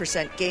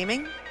 100%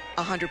 gaming,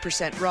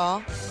 100%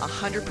 raw,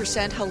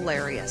 100%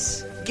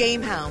 hilarious.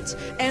 Gamehounds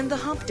and the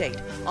Hump Date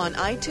on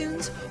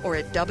iTunes or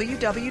at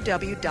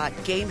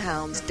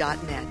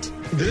www.gamehounds.net.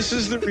 This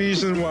is the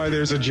reason why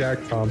there's a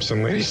Jack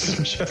Thompson, ladies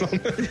and gentlemen.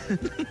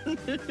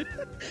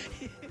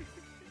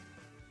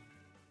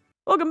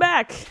 Welcome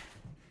back.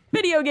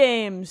 Video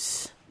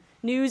games.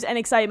 News and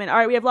excitement. All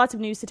right, we have lots of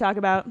news to talk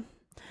about.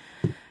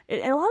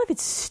 And a lot of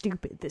it's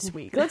stupid this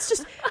week. I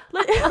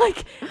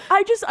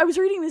was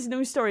reading these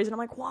news stories and I'm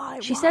like, why?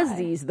 She says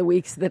these the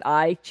weeks that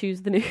I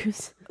choose the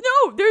news.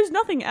 No, there's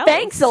nothing else.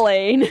 Thanks,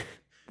 Elaine.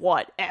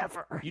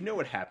 Whatever. You know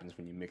what happens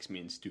when you mix me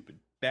and stupid.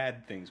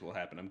 Bad things will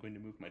happen. I'm going to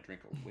move my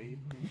drink away.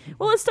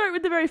 Well, let's start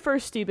with the very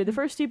first stupid. The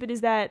first stupid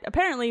is that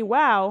apparently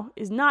WoW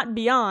is not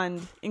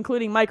beyond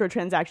including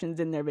microtransactions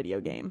in their video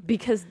game.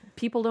 Because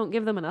people don't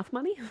give them enough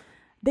money?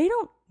 They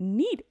don't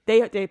need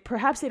they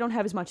perhaps they don't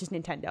have as much as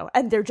Nintendo,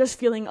 and they're just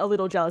feeling a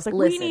little jealous. Like,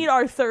 Listen, we need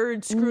our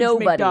third Scrooge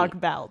McDuck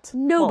belt.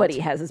 Nobody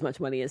has as much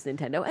money as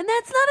Nintendo, and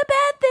that's not a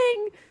bad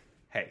thing.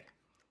 Hey,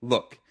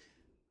 look.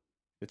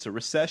 It's a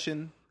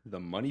recession. The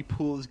money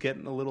pool is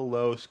getting a little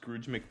low.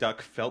 Scrooge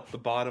McDuck felt the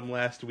bottom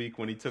last week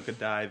when he took a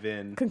dive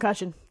in.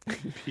 Concussion.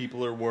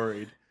 People are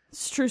worried.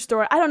 It's a true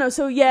story. I don't know.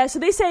 So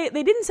they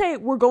didn't say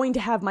we're going to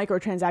have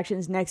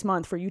microtransactions next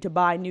month for you to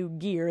buy new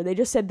gear. They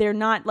just said they're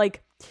not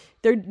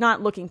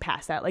looking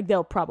past that. Like,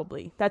 they'll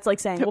probably. That's like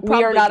saying we'll probably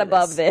we are not do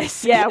above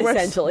this. Yeah,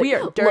 essentially. We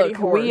are dirty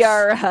horse. We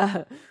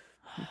are.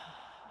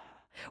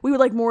 We would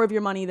like more of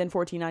your money than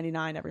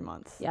 $14.99 every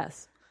month.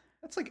 Yes.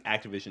 That's like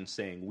Activision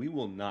saying, we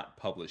will not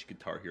publish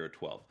Guitar Hero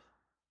 12.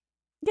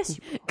 Yes,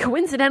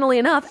 Coincidentally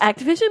enough,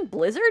 Activision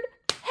Blizzard.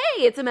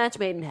 Hey, it's a match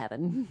made in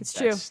heaven. it's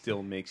true. That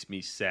still makes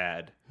me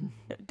sad.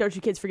 Don't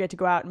you kids forget to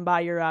go out and buy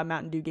your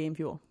Mountain Dew game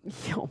fuel.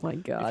 Oh my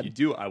If god. you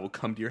do, I will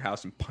come to your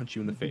house and punch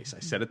you in the face. I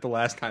said it the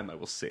last time. I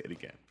will say it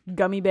again.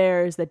 Gummy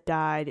bears that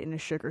died in a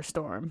sugar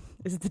storm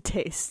is the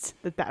taste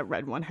that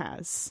red one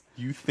has.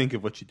 You think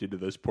of what you did to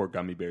those poor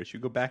gummy bears. You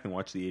go back and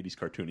watch the 80s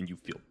cartoon and you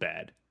feel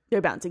bad. They're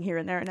bouncing here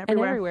and there and And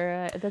everywhere.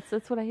 everywhere.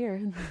 That's what I hear.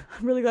 I'm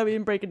really glad we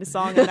didn't break into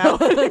song on that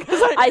one.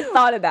 I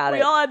thought about We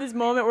it. all had this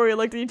moment where we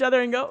looked at each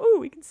other and go, ooh,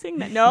 we can sing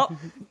that. No,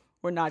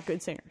 we're not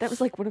good singers. That was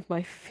like one of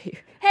my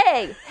favorite.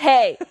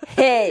 Hey.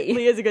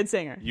 Leah's a good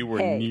singer. You were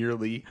Hey.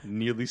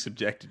 nearly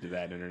subjected to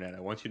that, Internet.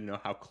 I want you to know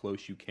how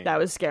close you came. That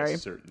was to scary.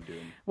 certain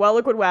doom. Well,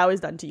 look what WoW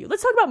has done to you.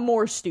 Let's talk about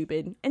more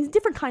stupid and a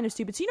different kind of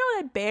stupid. So you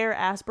know that Bayer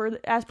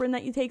aspirin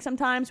that you take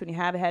sometimes when you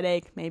have a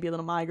headache, maybe a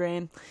little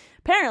migraine?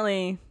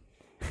 Apparently,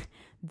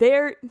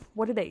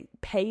 what are they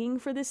paying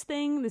for this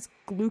thing? This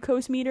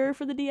glucose meter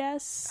for the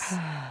DS?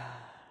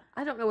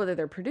 I don't know whether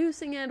they're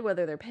producing it,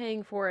 whether they're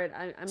paying for it.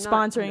 I'm not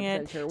Sponsoring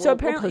 100% it. Sure. So We'll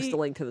apparently- post a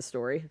link to the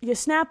story. You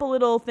snap a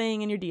little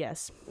thing in your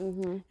DS,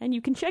 and you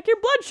can check your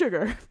blood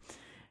sugar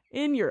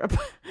in Europe.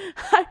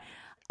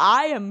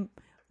 I am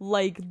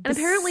like And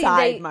apparently,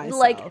 beside myself.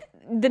 like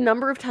the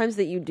number of times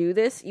that you do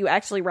this, you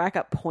actually rack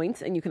up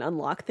points, and you can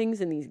unlock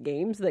things in these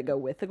games that go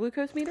with the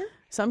glucose meter.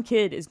 Some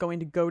kid is going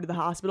to go to the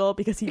hospital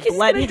because he He's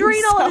bled gonna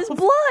drain all of his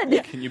himself.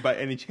 blood. Can you by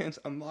any chance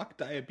unlock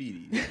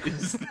diabetes?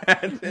 Is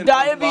that an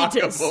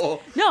Diabetes.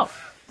 unlockable? No,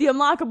 the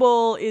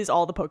unlockable is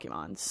all the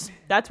Pokemons.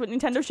 That's what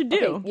Nintendo should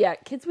do. Okay, yeah,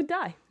 kids would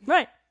die.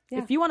 Right. Yeah.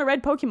 If you want a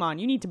red Pokemon,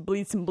 you need to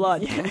bleed some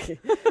blood.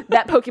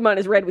 That Pokemon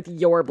is red with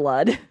your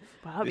blood.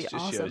 Wow, that'd This be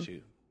just awesome. shows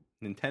you.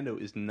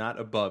 Nintendo is not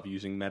above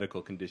using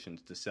medical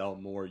conditions to sell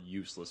more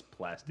useless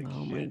plastic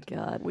Oh shit. my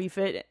god. We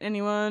fit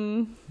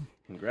anyone?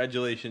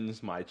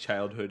 Congratulations, my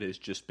childhood has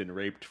just been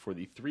raped for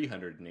the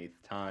 308th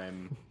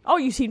time. Oh,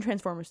 you've seen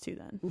Transformers 2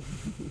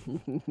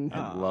 then.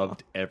 And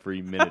loved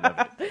every minute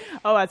of it.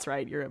 Oh, that's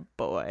right. You're a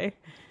boy.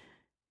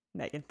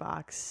 Megan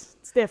Fox.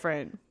 It's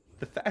different.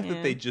 The fact Yeah.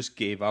 that they just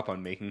gave up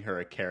on making her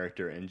a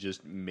character and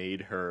just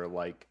made her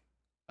like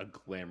a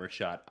glamour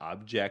shot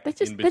object That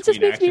just in between makes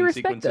me action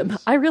respect sequences. them.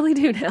 I really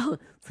do now.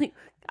 It's like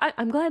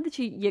I'm glad that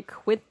you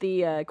quit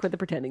the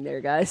pretending there,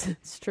 guys.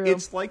 It's true.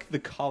 It's like the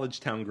college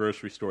town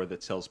grocery store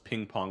that sells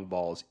ping pong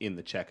balls in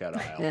the checkout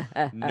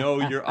aisle. Know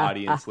your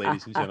audience,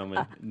 ladies and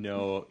gentlemen.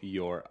 Know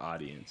your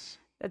audience.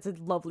 That's a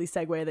lovely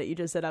segue that you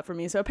just set up for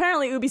me. So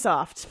apparently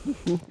Ubisoft,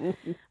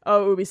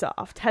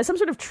 Ubisoft has some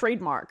sort of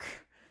trademark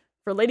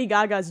for Lady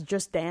Gaga's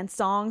Just Dance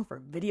song for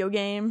video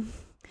game.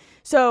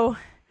 So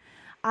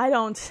I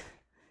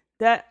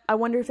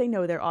wonder if they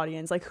know their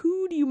audience. Like,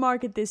 who do you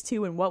market this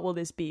to and what will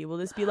this be? Will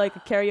this be like a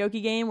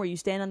karaoke game where you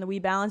stand on the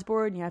Wii balance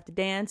board and you have to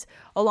dance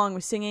along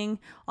with singing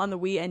on the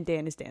Wii and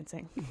Dan is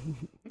dancing?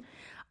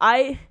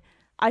 I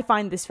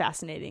find this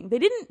fascinating. They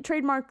didn't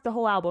trademark the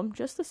whole album,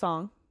 just the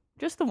song,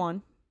 just the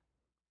one.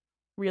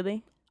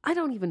 Really? I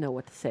don't even know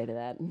what to say to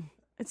that.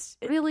 It's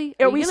Really?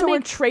 Are you we gonna so we're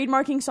make-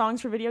 trademarking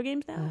songs for video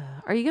games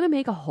now? Are you going to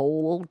make a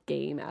whole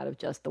game out of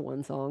just the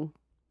one song?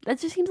 That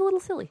just seems a little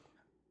silly.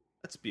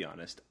 Let's be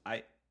honest.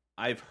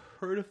 I've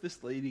heard of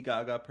this Lady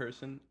Gaga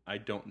person. I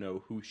don't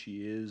know who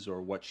she is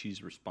or what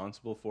she's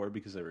responsible for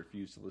because I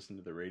refuse to listen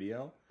to the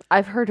radio.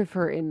 I've heard of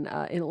her in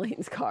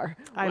Elaine's car.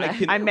 I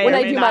can- may when or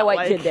I may do not my white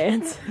like, kid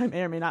dance. I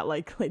may or may not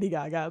like Lady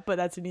Gaga, but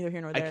that's neither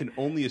here nor I there. can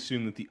only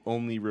assume that the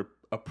only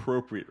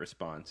appropriate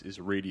response is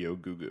Radio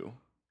Goo Goo,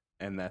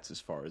 and that's as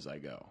far as I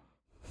go.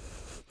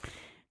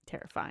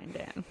 Terrifying,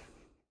 Dan.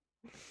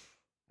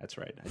 That's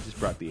right. I just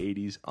brought the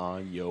 80s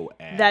on yo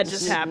ass. That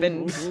just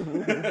happened.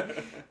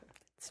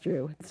 It's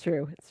true. It's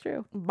true. It's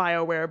true.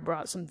 BioWare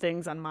brought some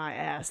things on my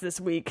ass this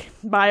week.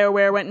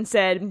 BioWare went and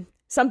said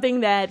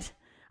something that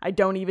I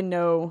don't even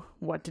know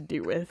what to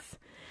do with.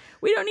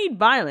 We don't need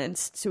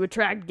violence to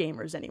attract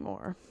gamers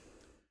anymore.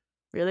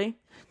 Really?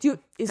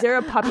 Is there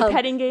a puppy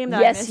petting game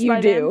that I Yes, missed you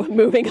by do. them?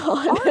 Moving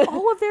on. Aren't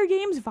all of their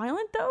games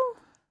violent, though?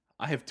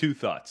 I have two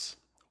thoughts.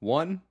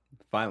 One,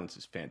 violence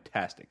is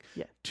fantastic.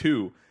 Yeah.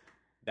 Two,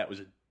 that was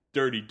a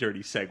dirty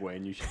segue,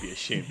 and you should be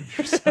ashamed of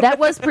yourself. That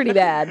was pretty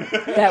bad.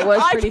 That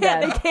was pretty They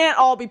bad. can't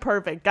all be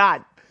perfect.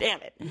 God damn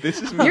it.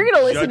 This is me You're going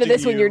to listen to judging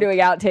this when you. you're doing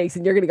outtakes,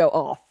 and you're going to go,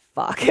 oh,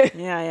 fuck.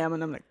 Yeah, I am,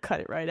 and I'm going to cut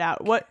it right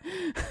out. What?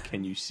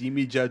 Can you see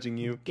me judging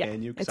you? Yeah,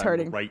 Can you? 'Cause it's I'm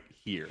hurting. right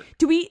here.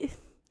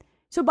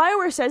 So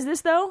BioWare says this,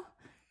 though?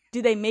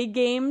 Do they make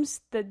games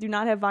that do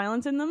not have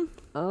violence in them?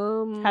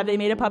 Have they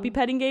made a puppy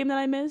petting game that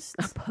I missed?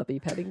 Puppy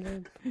petting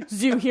game.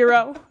 Zoo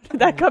Hero.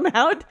 Did that come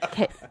out?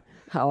 Okay.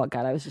 Oh,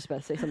 God, I was just about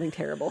to say something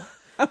terrible.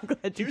 I'm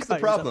glad you Here's caught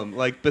the problem.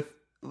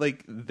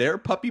 Like their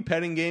puppy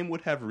petting game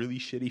would have really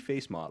shitty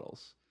face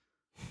models.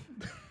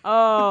 yourself.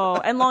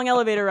 Oh, and long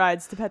elevator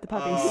rides to pet the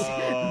puppies.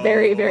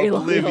 Very, very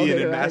long Oblivion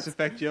elevator and Mass rides.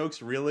 Effect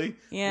jokes, really?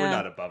 Yeah. We're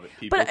not above it,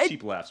 people. But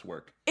Cheap laughs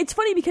work. It's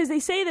funny because they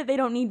say that they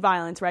don't need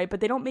violence, right? But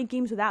they don't make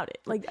games without it.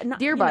 Like, not,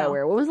 Dear you know.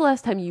 BioWare, when was the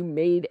last time you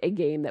made a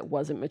game that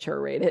wasn't mature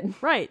rated?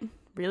 Right.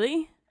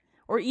 Really?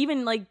 Or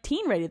even like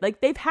teen rated.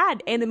 Like they've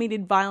had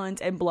animated violence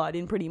and blood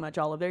in pretty much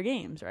all of their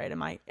games, right?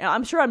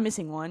 I'm sure I'm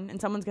missing one,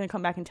 and someone's gonna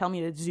come back and tell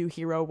me that Zoo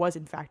Hero was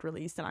in fact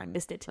released and I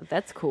missed it.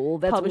 That's cool.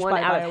 That's Published one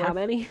by out of BioWare. how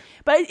many?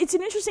 But it's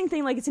an interesting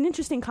thing, like it's an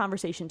interesting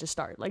conversation to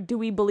start. Like, do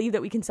we believe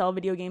that we can sell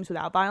video games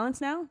without violence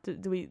now?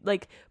 Do we,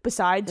 like,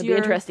 besides It'd your...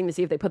 be interesting to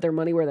see if they put their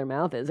money where their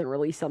mouth is and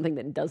release something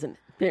that doesn't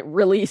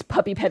release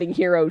Puppy Petting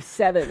Hero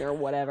 7 or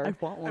whatever. I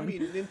want I one.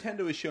 mean,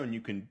 Nintendo has shown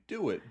you can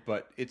do it,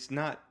 but it's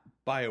not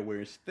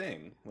BioWare's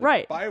thing. Like,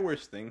 Right.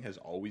 BioWare's thing has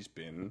always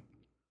been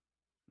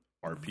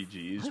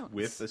RPGs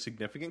with a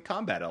significant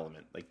combat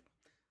element. Like,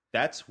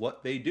 that's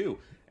what they do.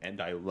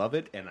 And I love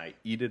it, and I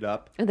eat it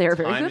up. And they're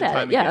very time good and at it,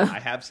 time yeah. again. I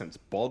have since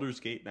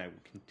Baldur's Gate, and I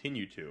will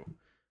continue to.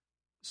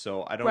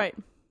 So I don't... Right.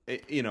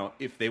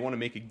 If they want to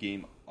make a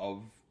game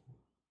of,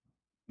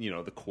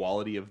 the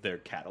quality of their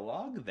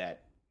catalog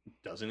that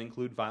doesn't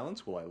include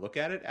violence, will I look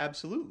at it?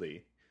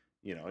 Absolutely.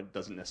 It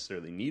doesn't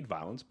necessarily need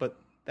violence, but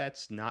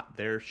that's not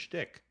their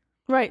shtick.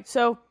 Right,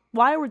 so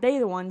why were they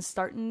the ones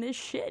starting this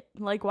shit?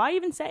 Like, why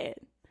even say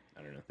it?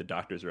 I don't know. The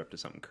doctors are up to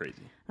something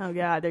crazy. Oh,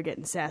 God, they're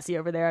getting sassy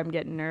over there. I'm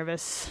getting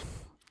nervous.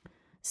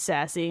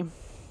 Sassy.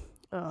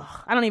 Ugh,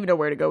 I don't even know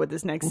where to go with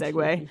this next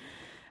segue.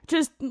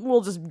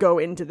 We'll just go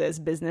into this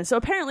business. So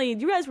apparently,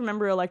 do you guys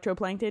remember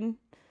Electroplankton?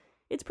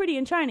 It's pretty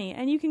and shiny,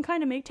 and you can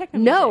kind of make techno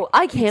No, music.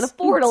 I can't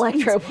afford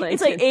Electroplankton.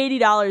 It's like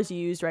 $80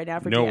 used right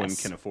now for No DS. one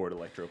can afford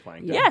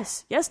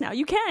Electroplankton. Yes, now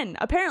you can.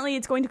 Apparently,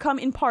 it's going to come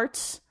in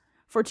parts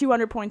for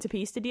 200 points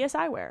apiece to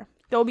DSiWare.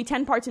 There will be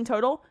 10 parts in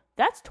total.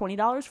 That's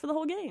 $20 for the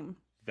whole game.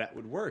 That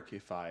would work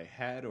if I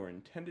had or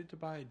intended to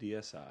buy a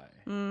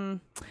DSi.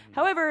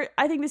 However,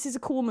 I think this is a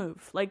cool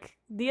move. Like,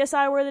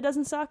 DSiWare that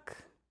doesn't suck.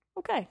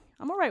 Okay,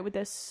 I'm all right with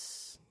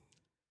this.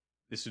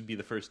 This would be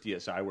the first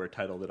DSiWare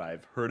title that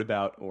I've heard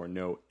about or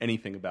know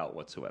anything about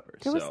whatsoever.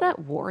 There was that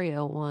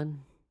Wario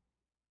one.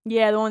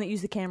 Yeah, the one that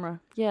used the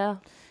camera. Yeah.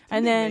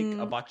 And then,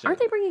 Aren't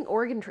they bringing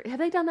Oregon Trail? Have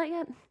they done that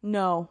yet?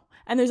 no.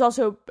 And there's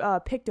also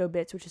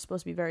PictoBits, which is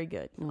supposed to be very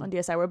good on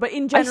DSiWare. But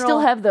in general... I still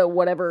have the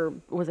whatever,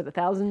 was it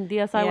 1,000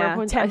 DSiWare Yeah,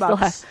 points?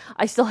 $10.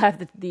 I still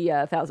have the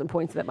 1,000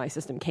 points that my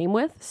system came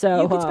with.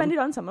 So you could spend it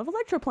on some of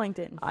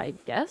Electroplankton. I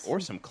guess. Or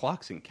some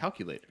clocks and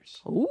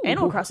calculators. Ooh.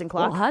 Animal Crossing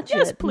clock. Well, hot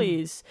Yes, shit.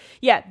 please.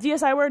 Yeah,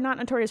 DSiWare not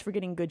notorious for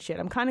getting good shit.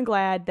 I'm kind of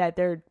glad that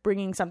they're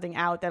bringing something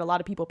out that a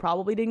lot of people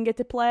probably didn't get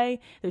to play.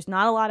 There's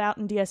not a lot out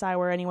in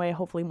DSiWare anyway.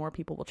 Hopefully more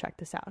people will check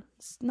this out.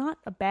 It's not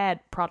a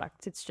bad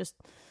product. It's just,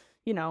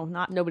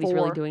 not Nobody's for...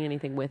 really doing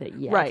anything with it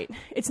yet. Right.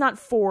 It's not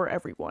for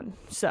everyone.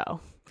 So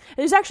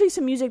there's actually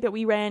some music that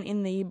we ran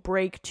in the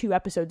break 2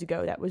 episodes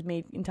ago that was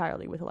made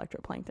entirely with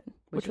Electroplankton,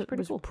 which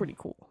was pretty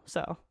cool.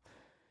 So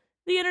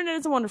the internet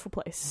is a wonderful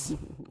place.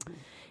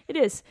 It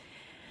is.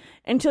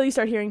 Until you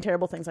start hearing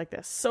terrible things like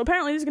this. So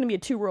apparently there's going to be a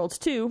 2 Worlds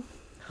 2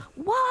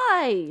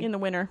 Why? in the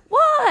winter.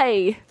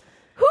 Why?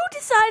 Who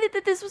decided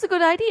that this was a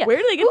good idea? Where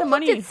do they get the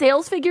money? Who looked at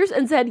sales figures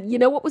and said, you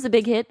know what was a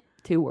big hit?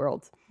 2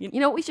 Worlds. You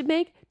know what we should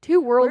make?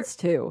 2 Worlds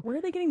 2. Where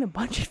are they getting the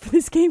budget for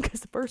this game? Because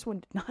the first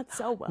one did not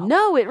sell well.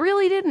 No, it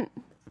really didn't.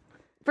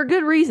 For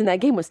good reason. That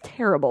game was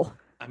terrible.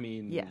 I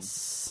mean...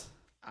 Yes.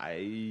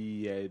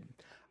 I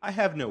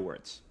have no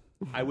words.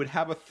 I would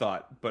have a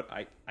thought, but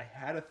I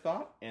had a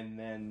thought, and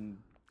then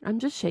I'm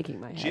just shaking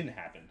my head. Jin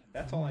happened.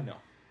 That's all I know.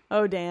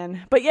 Oh,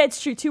 Dan. But yeah,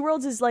 it's true. 2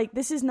 Worlds is like,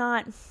 this is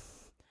not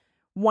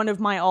one of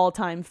my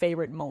all-time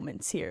favorite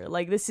moments here.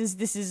 Like, this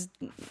is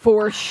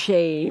For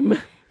shame.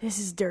 this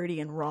is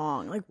dirty and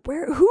wrong. Like,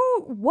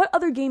 what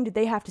other game did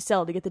they have to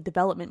sell to get the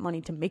development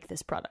money to make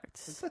this product?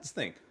 Let's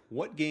think.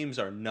 What games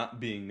are not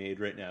being made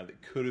right now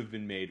that could have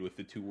been made with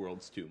the 2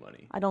 Worlds 2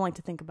 money? I don't like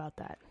to think about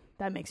that.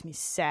 That makes me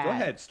sad. Go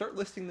ahead. Start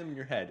listing them in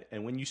your head.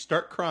 And when you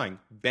start crying,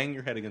 bang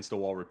your head against the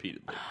wall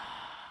repeatedly.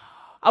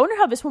 I wonder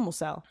how this one will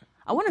sell.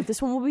 I wonder if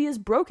this one will be as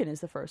broken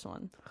as the first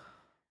one.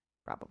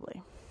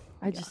 Probably.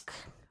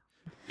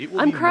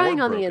 I'm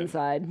crying on the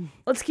inside.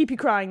 Let's keep you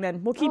crying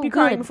then. We'll keep Oh, you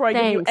crying good. before I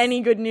give you Thanks.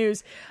 any good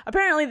news.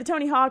 Apparently, the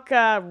Tony Hawk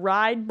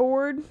ride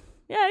board,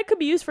 it could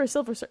be used for a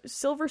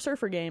Silver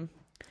Surfer game.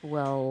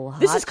 Well,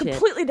 This is hot shit.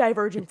 completely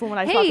divergent from what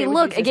I thought. Hey, they would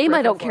look, use a this game I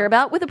peripheral don't for. care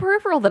about with a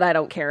peripheral that I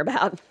don't care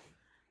about.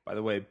 By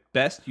the way,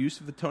 best use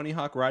of the Tony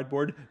Hawk ride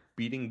board,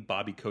 beating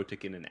Bobby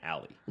Kotick in an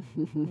alley.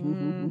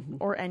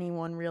 Or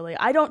anyone, really.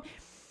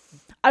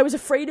 I was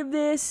afraid of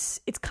this.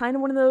 It's kind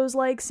of one of those,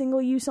 like,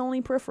 single-use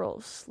only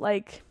peripherals.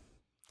 Like,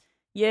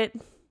 yet,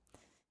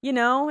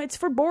 it's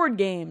for board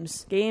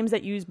games. Games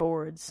that use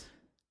boards.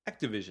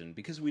 Activision,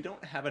 because we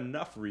don't have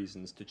enough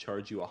reasons to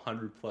charge you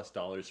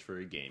 $100+ for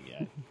a game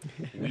yet.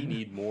 We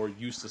need more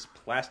useless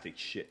plastic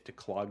shit to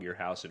clog your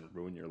house and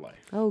ruin your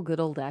life. Oh, good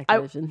old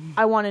Activision.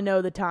 I want to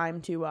know the time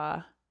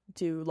to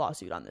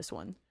lawsuit on this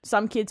one.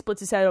 Some kid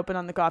splits his head open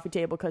on the coffee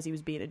table because he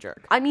was being a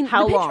jerk. I mean,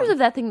 how the long? pictures of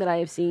that thing that I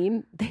have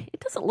seen, it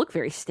doesn't look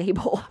very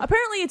stable.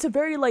 Apparently, it's a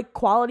very, like,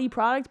 quality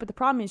product, but the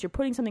problem is you're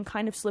putting something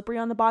kind of slippery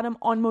on the bottom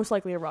on most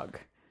likely a rug.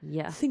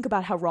 Yeah. Think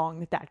about how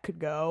wrong that could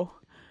go.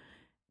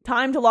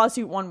 Time to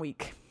lawsuit 1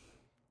 week.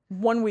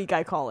 1 week,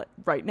 I call it,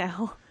 right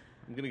now.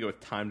 I'm going to go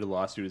with time to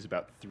lawsuit is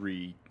about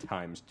 3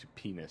 times to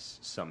penis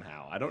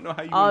somehow. I don't know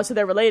how you Oh, so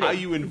they're related. how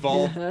you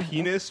involve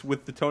penis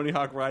with the Tony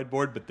Hawk ride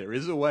board, but there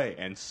is a way,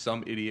 and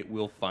some idiot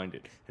will find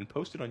it and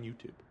post it on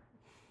YouTube.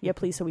 Yeah,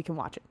 please, so we can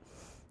watch it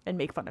and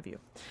make fun of you.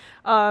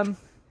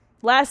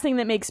 Last thing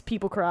that makes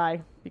people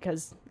cry,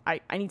 because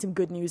I need some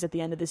good news at the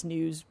end of this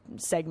news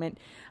segment.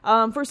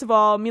 First of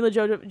all, Mila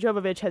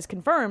Jovovich has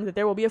confirmed that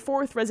there will be a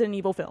 4th Resident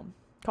Evil film.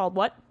 Called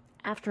what?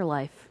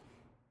 Afterlife.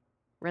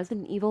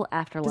 Resident Evil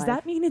Afterlife. Does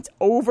that mean it's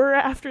over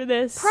after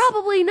this?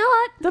 Probably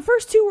not. The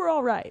first 2 were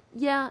all right.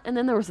 Yeah, and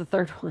then there was the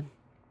third one.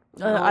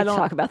 I don't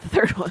talk about the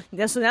third one.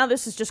 Yeah, so now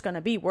this is just going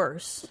to be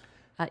worse.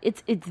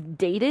 It's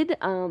dated.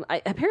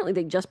 Apparently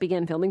they just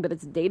began filming, but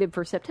it's dated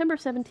for September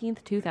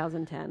 17th,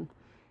 2010.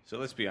 So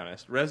let's be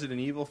honest, Resident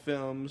Evil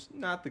films,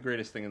 not the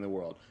greatest thing in the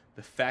world.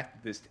 The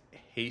fact that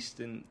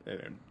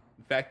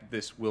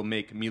this will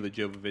make Mila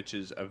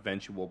Jovovich's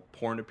eventual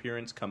porn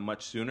appearance come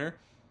much sooner,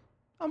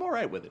 I'm all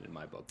right with it in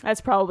my book. That's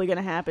probably going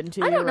to happen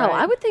too. I don't know.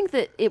 right? I would think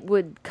that it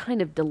would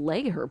kind of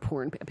delay her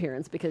porn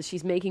appearance because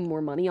she's making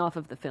more money off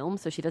of the film,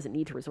 so she doesn't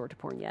need to resort to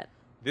porn yet.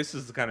 This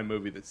is the kind of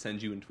movie that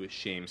sends you into a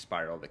shame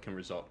spiral that can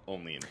result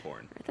only in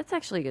porn. That's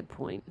actually a good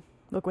point.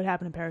 Look what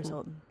happened to Paris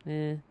Hilton. Eh.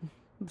 It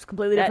was a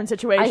completely different I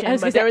situation,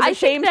 was but gonna there was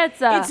say, a I think shame.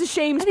 that's, It's a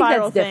shame I think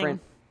spiral that's thing.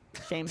 different.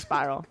 Shame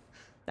spiral.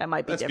 That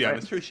might be Let's be different.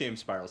 honest, her shame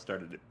spiral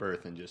started at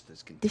birth and just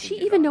has continued. Does she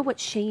even know what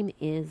shame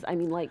is? I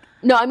mean,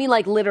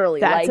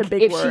 literally. That's like, a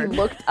big if word. she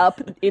looked up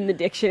in the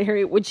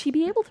dictionary, would she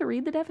be able to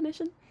read the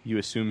definition? You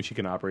assume she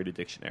can operate a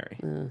dictionary.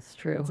 That's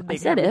true. It's a I big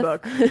said heavy if.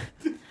 book.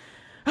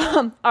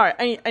 All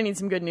right, I need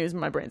some good news.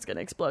 My brain's going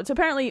to explode. So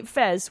apparently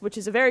Fez, which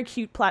is a very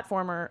cute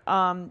platformer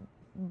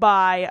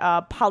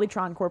by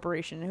Polytron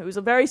Corporation, who's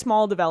a very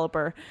small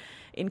developer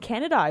in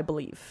Canada, I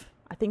believe.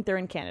 I think they're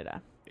in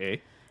Canada. Eh?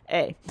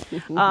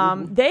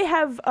 They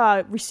have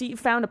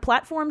found a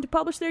platform to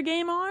publish their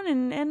game on,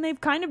 and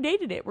they've kind of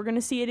dated it. We're going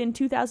to see it in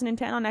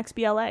 2010 on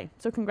XBLA.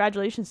 So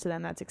congratulations to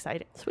them. That's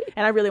exciting. Sweet.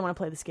 And I really want to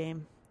play this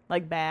game.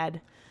 Like, bad.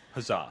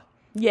 Huzzah.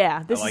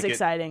 Yeah, this I like is it.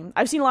 exciting.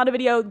 I've seen a lot of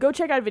video. Go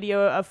check out a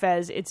video of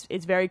Fez. It's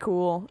very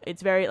cool.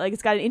 It's very, like,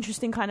 it's got an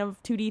interesting kind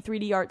of 2D,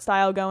 3D art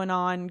style going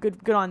on.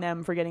 Good on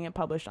them for getting it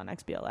published on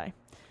XBLA.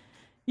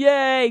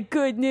 Yay,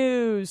 good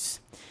news.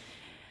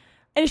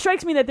 And it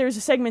strikes me that there's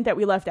a segment that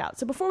we left out.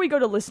 So before we go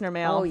to listener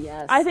mail, Oh,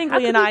 yes. I think How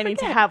Lee could and we I need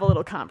to forget? have a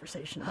little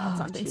conversation about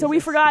something. So we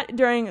Jesus. forgot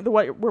during the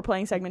What We're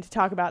Playing segment to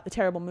talk about the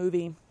terrible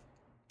movie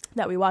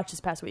that we watched this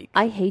past week.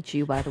 I hate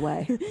you, by the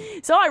way.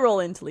 So I roll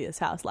into Leah's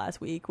house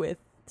last week with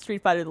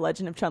Street Fighter: The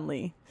Legend of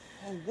Chun-Li.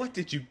 Oh, what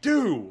did you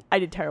do? I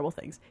did terrible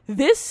things.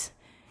 This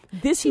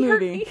She hurt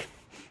movie, me.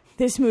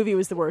 this movie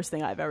was the worst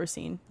thing I've ever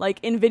seen. Like,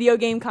 in video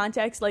game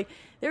context, like,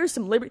 there is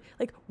some liberty.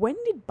 Like, when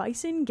did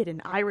Bison get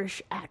an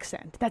Irish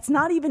accent? That's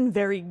not even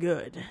very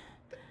good.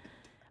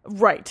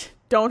 Right.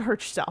 Don't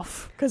hurt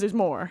yourself, because there's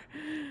more.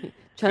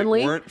 Chun-Li,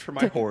 If it weren't for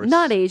my horse.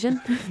 not Asian.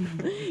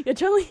 Yeah,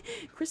 Chun-Li,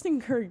 Kristen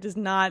Kirk does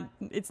not,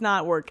 it's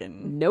not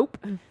working. Nope.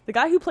 The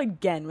guy who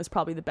played Gen was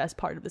probably the best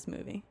part of this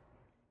movie,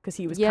 because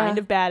he was Yeah. kind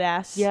of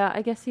badass. Yeah,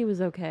 I guess he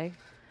was okay.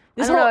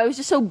 This I don't know. whole- I was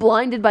just so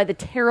blinded by the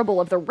terrible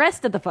of the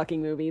rest of the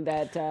fucking movie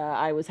that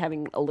I was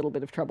having a little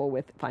bit of trouble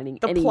with finding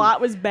The any plot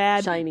was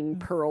bad. shining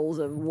pearls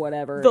of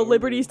whatever. The and-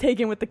 liberties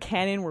taken with the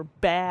cannon were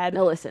bad.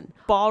 Now listen,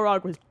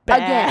 Balrog was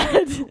bad.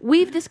 again,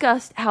 we've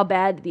discussed how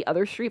bad the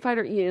other Street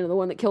Fighter, the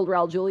one that killed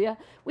Raul Julia,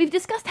 we've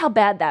discussed how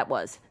bad that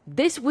was.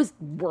 This was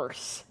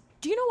worse.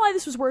 Do you know why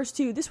this was worse,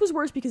 too? This was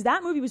worse because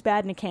that movie was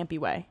bad in a campy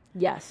way.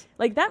 Yes.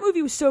 Like, that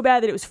movie was so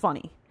bad that it was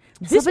funny.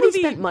 Somebody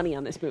spent money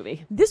on this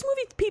movie. This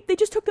movie, they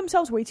just took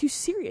themselves way too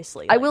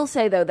seriously. I Like, will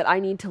say, though, that I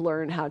need to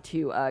learn how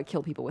to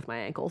kill people with my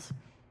ankles.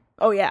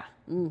 Oh, yeah.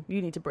 You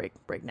need to break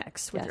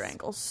necks with your Yes.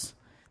 ankles.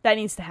 That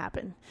needs to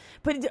happen.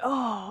 But,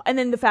 and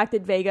then the fact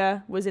that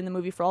Vega was in the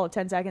movie for all of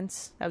 10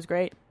 seconds, that was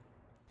great.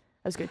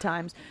 That was good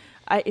times.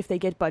 If they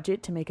get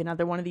budget to make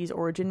another one of these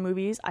origin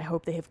movies, I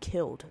hope they have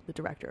killed the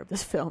director of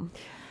this film.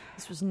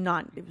 It was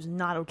not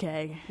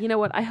okay. You know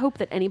what? I hope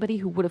that anybody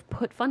who would have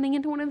put funding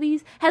into one of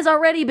these has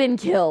already been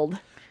killed.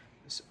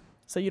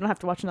 So you don't have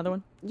to watch another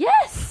one?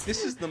 Yes!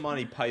 This is the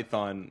Monty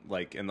Python,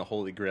 like, and the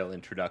Holy Grail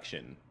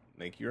introduction.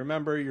 Like, you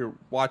remember, you're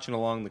watching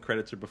along, the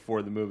credits are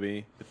before the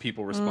movie, the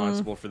people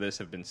responsible for this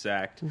have been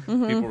sacked,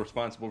 people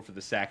responsible for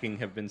the sacking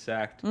have been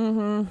sacked.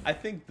 I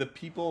think the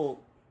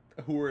people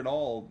who are at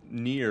all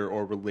near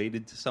or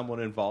related to someone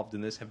involved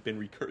in this have been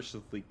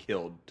recursively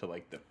killed to,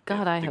 like, the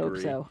God, I hope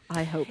degree. so.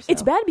 I hope so.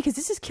 It's bad because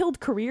this has killed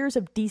careers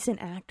of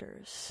decent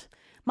actors.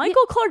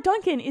 Michael Clark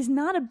Duncan is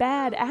not a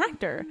bad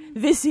actor.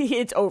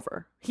 It's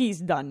over. He's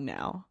done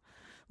now.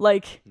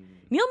 Like,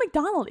 Neil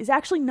McDonald is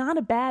actually not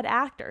a bad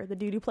actor, the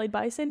dude who played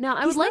Bison. Now,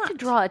 I would like to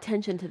draw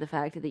attention to the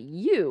fact that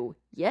you,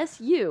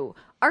 yes, you,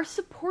 are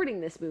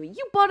supporting this movie.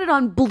 You bought it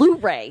on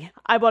Blu-ray.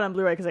 I bought it on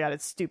Blu-ray because I got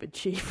it stupid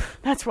cheap.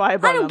 That's why I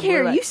bought it on Blu-ray. I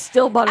don't care. You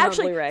still bought it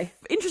Actually, on Blu-ray.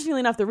 Interestingly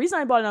enough, the reason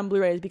I bought it on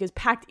Blu-ray is because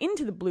packed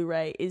into the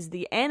Blu-ray is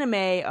the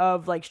anime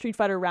of, like, Street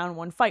Fighter Round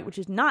 1 Fight, which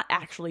is not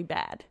actually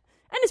bad.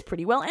 And it's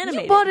pretty well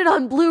animated. You bought it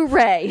on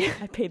Blu-ray.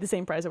 I paid the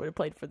same price I would have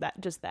paid for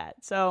that.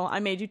 So I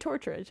made you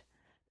tortured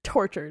over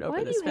this film.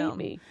 Why do you hate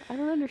me? I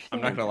don't understand.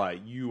 I'm not going to lie,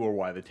 you are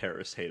why the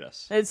terrorists hate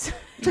us. It's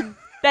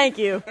thank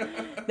you.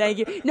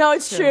 No,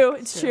 it's true.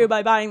 It's true.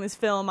 By buying this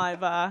film,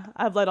 I've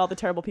let all the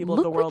terrible people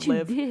of the world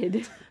live. Look what you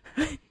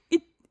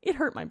did. It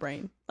hurt my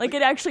brain. Like,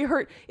 it actually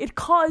hurt. It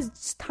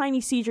caused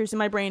tiny seizures in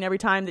my brain every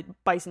time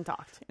that Bison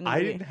talked in the movie.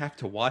 I didn't have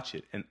to watch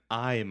it, and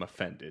I am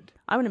offended.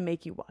 I'm going to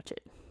make you watch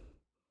it.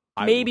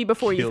 I Maybe will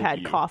before you've kill had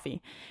you.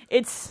 coffee.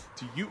 It's.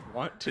 Do you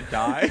want to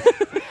die?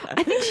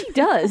 I think she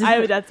does. I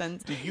have a death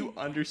sentence. Do you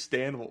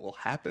understand what will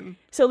happen?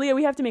 So, Leah,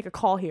 we have to make a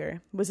call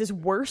here. Was this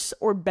worse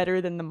or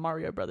better than the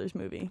Mario Brothers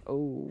movie?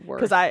 Oh,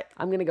 worse. 'Cause I'm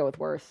going to go with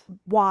worse.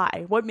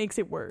 Why? What makes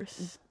it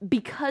worse?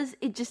 Because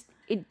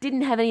it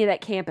didn't have any of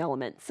that camp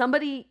element.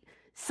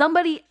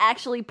 Somebody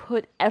actually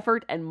put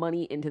effort and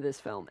money into this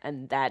film,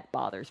 and that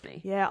bothers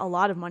me. Yeah, a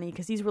lot of money,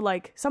 because these were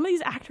like, some of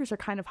these actors are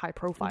kind of high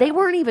profile. They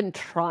weren't even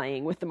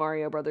trying with the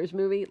Mario Brothers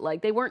movie.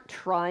 Like, they weren't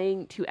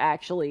trying to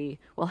actually,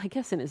 well, I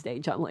guess in his day,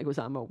 John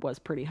Leguizamo was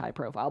pretty high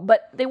profile,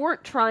 but they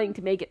weren't trying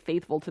to make it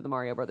faithful to the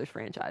Mario Brothers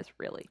franchise,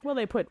 really. Well,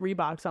 they put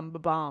Reeboks on the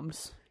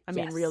bombs. I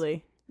mean, Yes.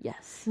 really.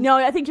 Yes. No,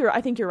 I think you're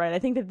right. I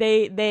think that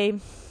they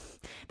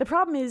the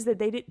problem is that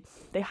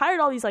they hired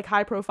all these like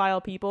high profile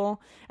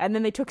people, and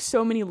then they took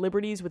so many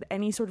liberties with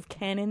any sort of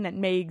canon that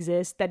may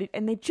exist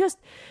and they just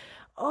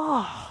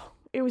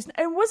it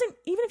wasn't,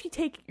 even if you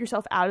take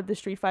yourself out of the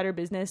Street Fighter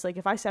business, like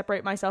if I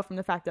separate myself from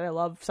the fact that I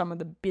love some of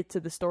the bits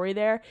of the story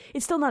there,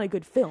 it's still not a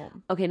good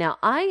film. Okay, now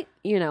I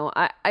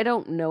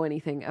don't know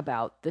anything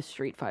about the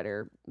Street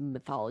Fighter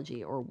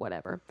mythology or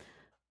whatever,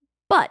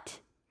 but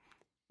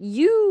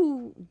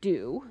you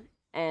do,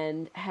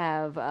 and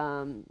have,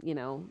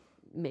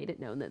 made it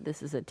known that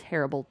this is a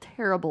terrible,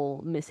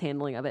 terrible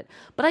mishandling of it.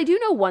 But I do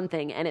know one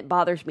thing, and it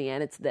bothers me,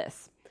 and it's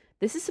this.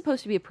 This is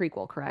supposed to be a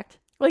prequel, correct?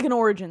 Like an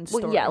origin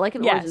story. Well, yeah, like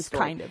an origin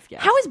story. Kind of,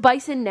 yes. How is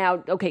Bison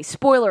now... Okay,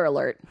 spoiler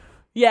alert.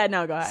 Yeah,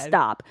 no, go ahead.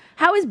 Stop.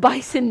 How is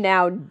Bison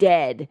now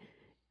dead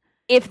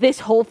if this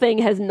whole thing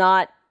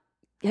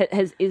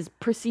is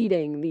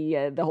preceding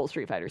the whole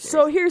Street Fighter series?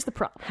 So here's the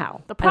problem.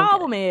 How? The I don't get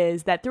problem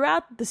is that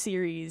throughout the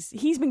series,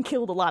 he's been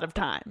killed a lot of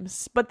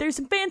times, but there's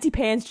some fancy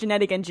pants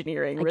genetic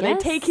engineering where they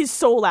guess. take his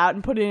soul out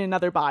and put it in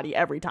another body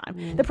every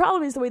time. The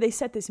problem is the way they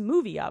set this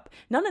movie up.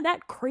 None of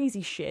that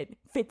crazy shit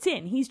fits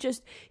in. He's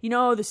just,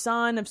 the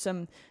son of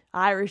some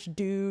Irish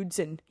dudes,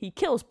 and he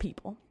kills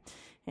people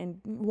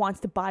and wants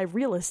to buy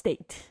real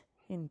estate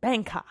in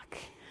Bangkok.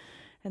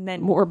 And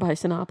then More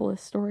Bisonopolis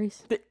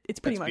stories? it's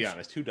pretty Let's much. be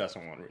honest, who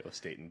doesn't want real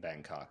estate in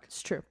Bangkok?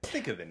 It's true.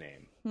 Think of the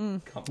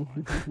name. Come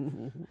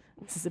on.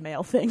 This is a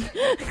male thing,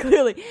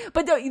 clearly.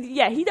 But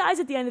yeah, he dies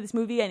at the end of this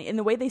movie, and in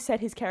the way they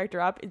set his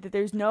character up, that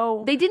there's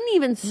no... They didn't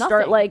even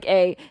start Nothing. like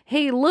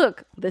hey,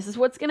 look, this is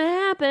what's going to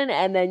happen,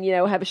 and then,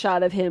 have a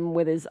shot of him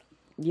with his,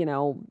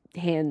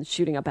 hands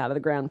shooting up out of the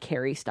ground,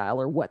 Carrie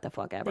style, or what the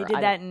fuck ever. They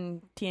did that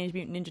in Teenage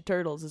Mutant Ninja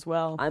Turtles as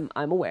well.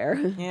 I'm aware.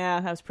 Yeah,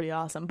 that was pretty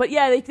awesome. But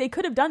yeah, they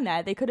could have done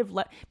that. They could have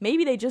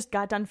maybe they just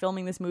got done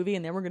filming this movie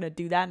and they were going to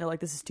do that, and they're like,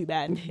 this is too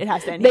bad. It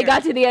has to end They here.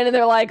 got to the end and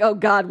they're like, oh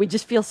god, we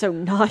just feel so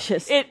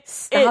nauseous.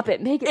 Stop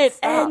it. Make it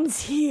stop.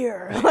 ends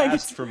here. They Like,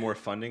 asked for more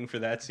funding for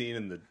that scene,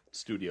 and the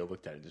studio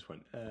looked at it and just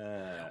went,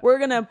 we're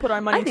going to put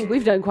our money I think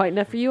we've done quite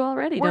enough for you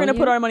already. We're going to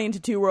put our money into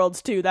Two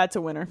Worlds too. That's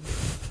a winner.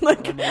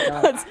 Like,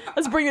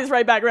 let's bring this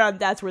right back around.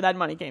 That's where that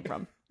money came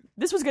from.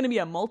 This was going to be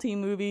a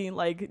multi-movie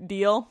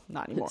deal.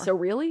 Not anymore. So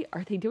really,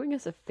 are they doing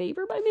us a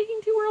favor by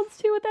making Two Worlds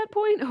 2 at that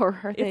point, or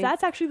are they? If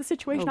that's actually the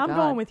situation, Oh, I'm God.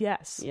 going with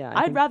yes. Yeah, I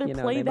I'd think, rather they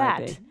play might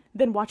that be.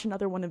 than watch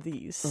another one of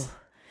these.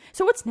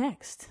 So what's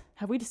next?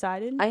 Have we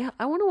decided?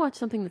 I want to watch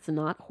something that's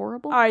not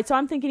horrible. All right, so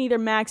I'm thinking either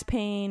Max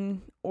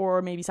Payne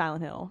or maybe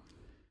Silent Hill.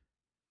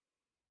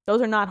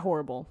 Those are not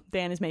horrible.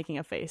 Dan is making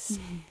a face.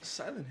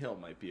 Silent Hill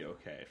might be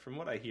okay. From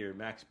what I hear,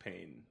 Max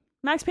Payne.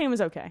 Max Payne was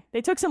okay.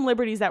 They took some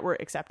liberties that were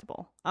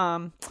acceptable.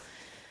 I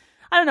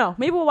don't know.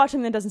 Maybe we'll watch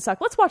something that doesn't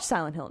suck. Let's watch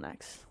Silent Hill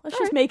next. Let's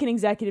just make an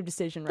executive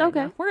decision right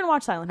now. We're going to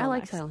watch Silent Hill I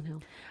like next. Silent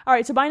Hill. All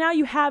right, so by now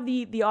you have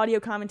the audio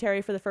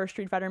commentary for the first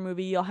Street Fighter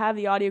movie. You'll have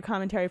the audio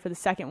commentary for the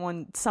second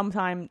one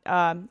sometime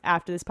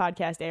after this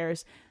podcast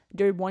airs.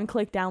 They're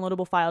one-click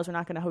downloadable files. We're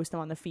not going to host them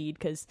on the feed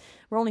because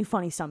we're only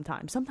funny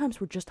sometimes. Sometimes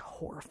we're just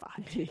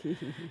horrified.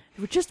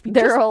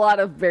 There are a lot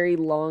of very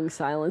long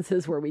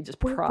silences where we just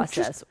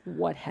process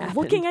what happened.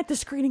 Looking at the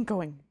screen and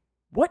going,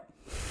 what?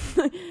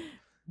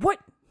 What?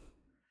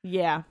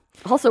 Yeah.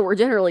 Also, we're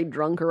generally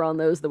drunker on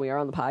those than we are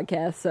on the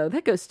podcast, so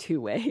that goes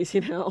two ways, you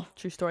know.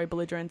 True story,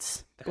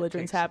 belligerence.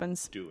 Belligerence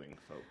happens. Doing,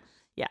 folks.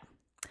 Yeah.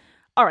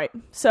 All right.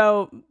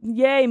 So,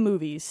 yay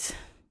movies.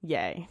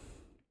 Yay.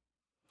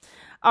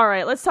 All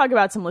right, let's talk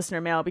about some listener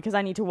mail because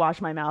I need to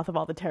wash my mouth of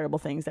all the terrible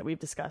things that we've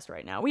discussed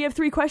right now. We have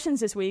 3 questions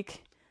this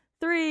week.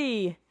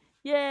 3.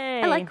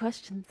 Yay. I like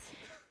questions.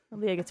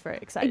 Leah gets very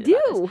excited. I do.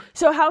 About this.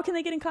 So how can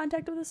they get in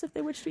contact with us if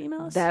they wish to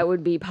email us? That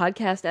would be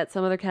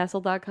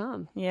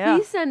podcast@someothercastle.com. Yeah.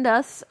 Please send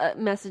us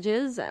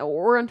messages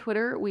or on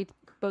Twitter. We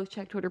both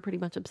check Twitter pretty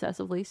much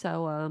obsessively,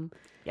 so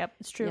Yep,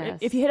 it's true. Yes.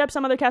 If you hit up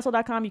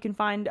someothercastle.com, you can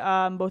find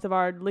both of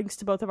our links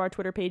to both of our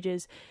Twitter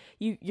pages.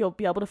 You'll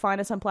be able to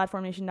find us on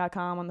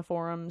platformnation.com on the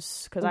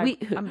forums because I'm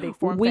a big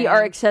forum we fan.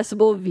 are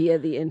accessible via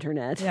the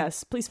internet.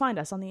 Yes, please find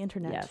us on the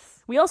internet.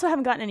 Yes. We also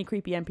haven't gotten any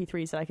creepy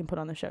MP3s that I can put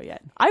on the show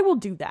yet. I will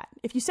do that.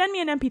 If you send me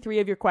an MP3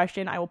 of your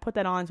question, I will put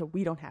that on so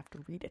we don't have to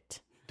read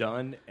it.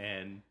 Done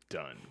and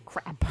done.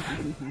 Crap.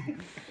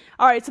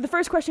 All right, so the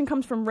first question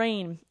comes from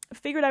Rain.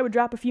 Figured I would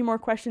drop a few more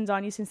questions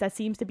on you since that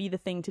seems to be the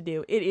thing to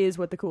do. It is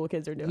what the cool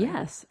kids are doing.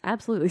 Yes,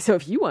 absolutely. So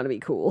if you want to be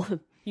cool,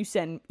 You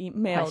send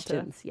email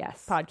questions, to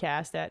yes.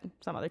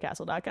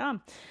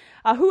 podcast@someothercastle.com.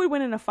 Who would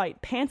win in a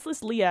fight,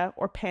 Pantsless Leah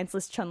or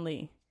Pantsless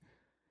Chun-Li?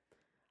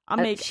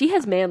 She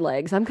has man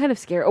legs. I'm kind of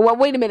scared. Oh, well,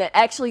 wait a minute.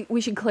 Actually,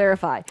 we should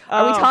clarify.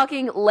 Are we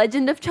talking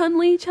Legend of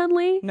Chun-Li?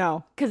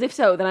 No. Because if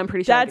so, then I'm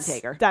pretty sure I can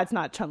take her. That's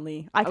not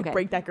Chun-Li. I could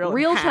break that girl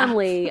Real in half.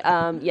 Chun-Li,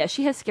 yeah,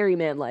 she has scary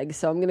man legs,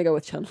 so I'm going to go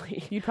with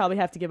Chun-Li. You'd probably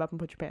have to give up and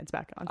put your pants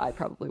back on. I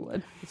probably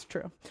would. It's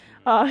true.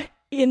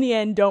 In the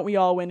end, don't we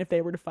all win if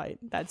they were to fight?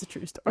 That's a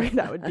true story.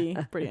 That would be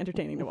pretty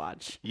entertaining to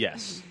watch.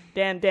 Yes.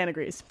 Dan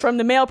agrees. From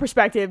the male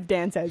perspective,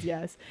 Dan says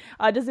yes.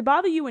 Does it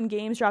bother you when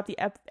games drop the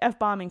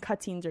F-bomb in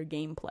cutscenes or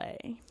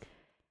gameplay?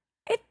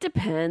 It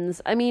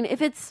depends. I mean,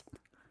 if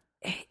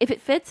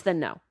it fits, then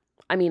no.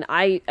 I mean,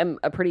 I am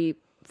a pretty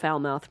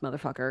foul-mouthed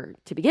motherfucker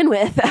to begin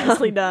with.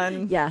 Nicely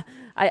done. Yeah,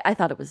 I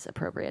thought it was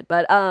appropriate.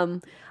 But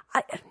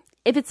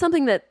if it's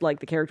something that like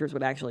the characters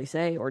would actually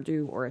say or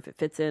do, or if it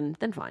fits in,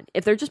 then fine.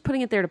 If they're just putting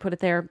it there to put it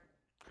there,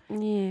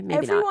 maybe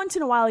Every not. once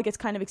in a while, it gets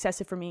kind of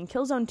excessive for me. And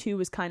Killzone 2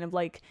 was kind of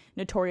like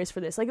notorious for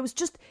this. Like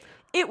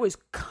it was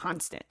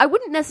constant. I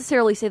wouldn't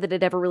necessarily say that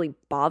it ever really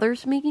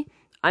bothers me.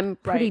 I'm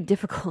pretty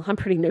difficult. I'm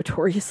pretty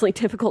notoriously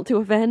difficult to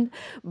offend,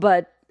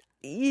 but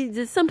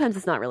sometimes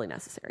it's not really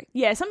necessary.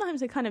 Yeah,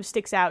 sometimes it kind of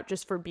sticks out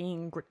just for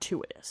being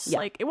gratuitous. Yeah.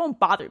 Like, it won't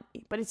bother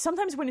me, but it's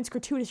sometimes when it's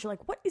gratuitous, you're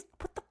like, what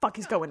the fuck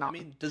is going on? I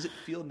mean, does it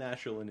feel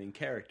natural and in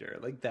character?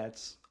 Like,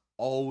 that's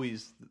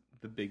always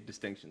the big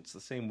distinction. It's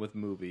the same with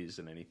movies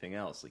and anything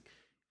else. Like,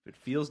 if it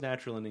feels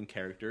natural and in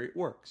character, it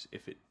works.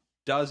 If it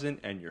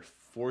doesn't, and you're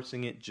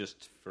forcing it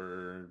just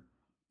for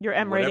your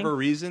M whatever rating.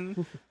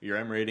 reason, your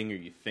M rating, or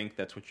you think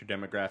that's what your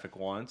demographic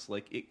wants,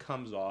 like, it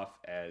comes off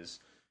as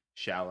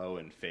shallow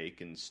and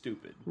fake and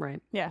stupid.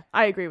 Right. Yeah,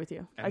 I agree with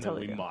you. And I then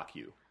totally we agree. mock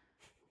you.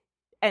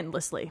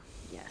 Endlessly.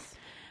 Yes.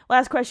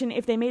 Last question.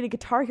 If they made a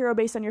Guitar Hero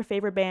based on your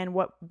favorite band,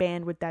 what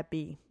band would that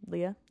be?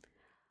 Leah?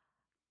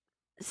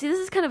 See, this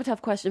is kind of a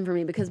tough question for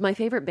me because my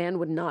favorite band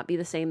would not be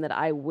the same that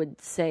I would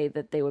say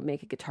that they would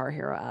make a Guitar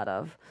Hero out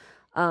of.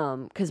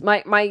 Because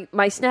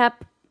my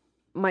snap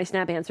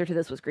answer to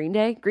this was Green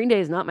Day. Green Day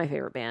is not my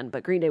favorite band,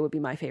 but Green Day would be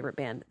my favorite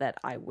band that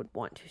I would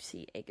want to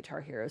see a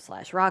Guitar Hero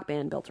 / rock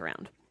band built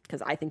around.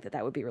 Because I think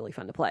that would be really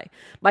fun to play.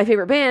 My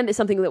favorite band is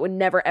something that would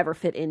never ever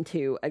fit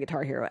into a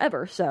Guitar Hero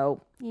ever.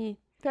 So,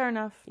 Fair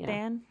enough. Yeah.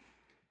 Dan?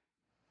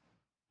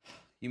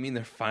 You mean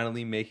they're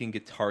finally making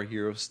Guitar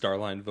Hero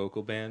Starline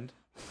Vocal Band?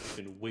 I've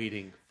been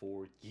waiting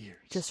for years.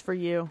 Just for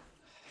you.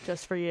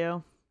 Just for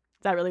you.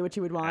 Is that really what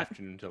you would want?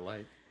 Afternoon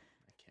Delight.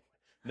 I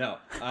can't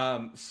wait.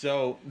 No.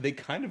 So they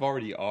kind of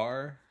already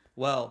are.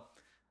 Well,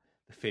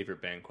 the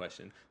favorite band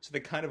question. So they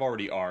kind of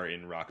already are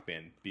in Rock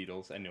Band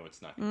Beatles. I know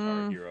it's not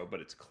Guitar Hero, but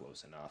it's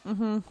close enough.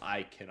 Mm-hmm.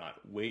 I cannot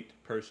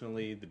wait,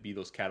 personally. The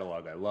Beatles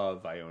catalog I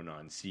love. I own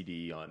on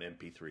CD, on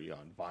MP3,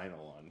 on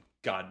vinyl, on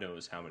God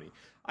knows how many.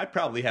 I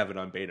probably have it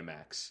on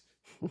Betamax.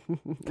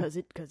 Because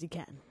you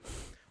can.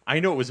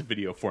 I know it was a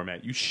video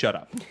format. You shut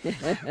up.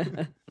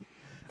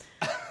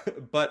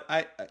 But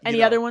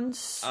Any other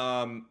ones?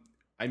 I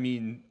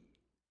mean,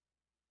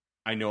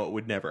 I know it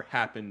would never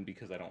happen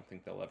because I don't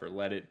think they'll ever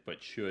let it.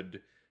 But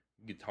should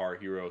Guitar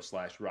Hero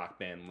 / rock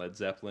band Led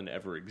Zeppelin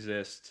ever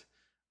exist,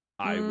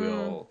 I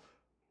will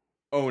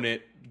own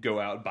it, go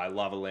out, buy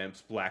lava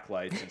lamps, black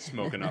lights, and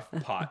smoke enough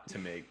pot to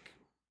make,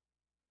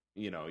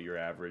 your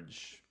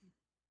average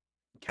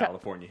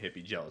California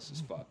hippie jealous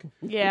as fuck.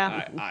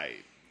 Yeah. I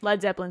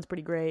Led Zeppelin's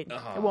pretty great.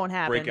 It won't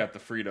happen. Break out the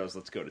Fritos,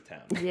 let's go to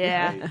town.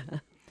 Yeah.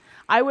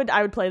 I would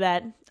play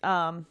that.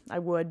 I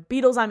would.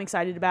 Beatles I'm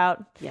excited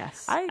about.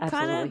 Yes, I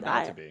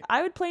absolutely.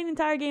 I would play an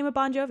entire game of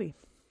Bon Jovi.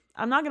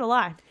 I'm not gonna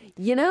lie. That's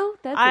a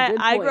good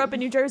point. I grew up in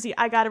New Jersey.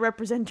 I gotta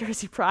represent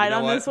Jersey pride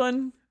on this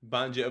one.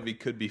 Bon Jovi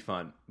could be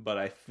fun, but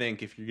I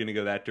think if you're gonna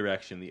go that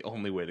direction, the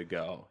only way to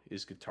go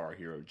is Guitar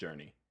Hero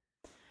Journey.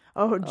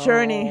 Oh,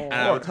 Journey. And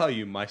I will tell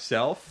you,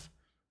 myself,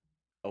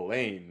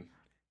 Elaine,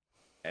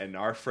 and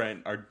our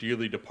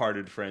dearly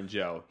departed friend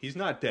Joe, he's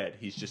not dead.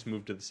 He's just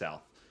moved to the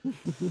South.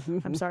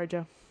 I'm sorry,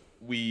 Joe.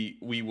 We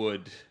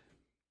would rock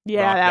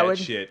that would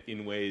shit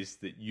in ways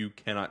that you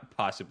cannot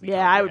possibly.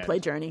 Yeah, I would play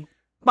Journey.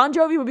 Bon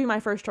Jovi would be my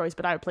first choice,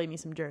 but I would play me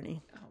some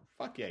Journey. Oh,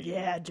 fuck yeah.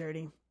 Yeah,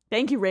 Journey.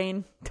 Thank you,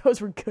 Rain. Those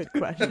were good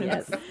questions.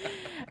 Yes.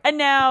 And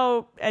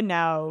now,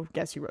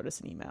 guess who wrote us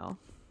an email?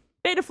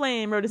 Beta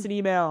Flame wrote us an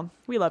email.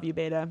 We love you,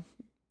 Beta.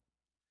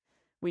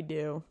 We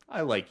do.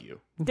 I like you.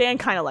 Dan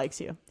kind of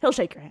likes you. He'll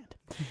shake your hand.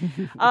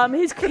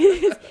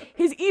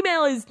 His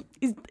email is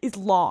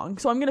long,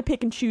 so I'm gonna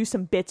pick and choose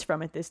some bits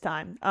from it this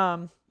time.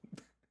 I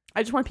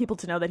just want people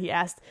to know that he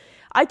asked.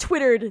 I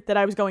twittered that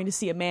I was going to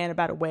see a man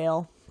about a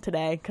whale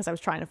today because I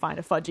was trying to find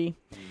a fudgy,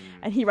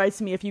 and he writes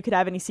to me, if you could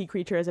have any sea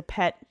creature as a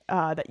pet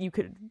that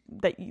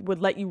would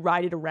let you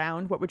ride it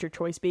around, what would your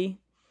choice be?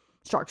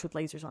 Sharks with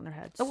lasers on their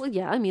heads. Oh, well,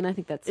 yeah. I mean, I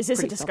think that's. Is this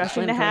a pretty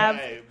discussion to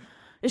self-explanatory. have?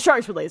 It's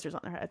sharks with lasers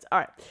on their heads. All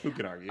right. Who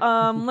can argue?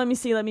 Let me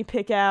see. Let me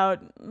pick out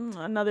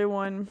another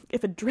one.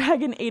 If a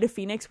dragon ate a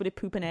phoenix, would it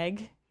poop an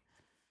egg?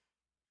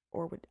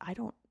 Or would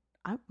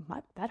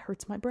that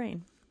hurts my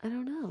brain. I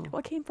don't know.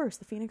 What came first,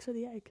 the phoenix or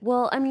the egg?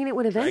 Well, I mean, it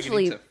would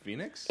eventually. Dragon eats a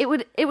phoenix? It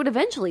would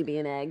eventually be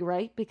an egg,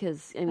 right?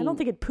 Because I don't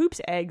think it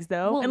poops eggs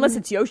though, Well, unless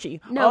it's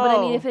Yoshi. No, but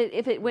I mean,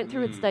 if it went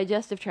through its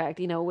digestive tract,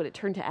 would it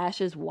turn to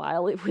ashes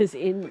while it was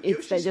in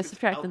its digestive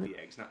tract? Out the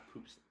eggs, not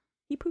poops.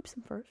 He poops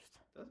them first.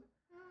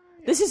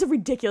 This is a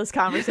ridiculous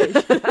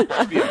conversation.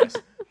 Let's be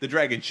honest. The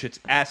dragon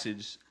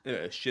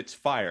shits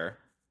fire.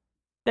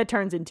 That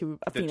turns into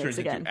a That phoenix turns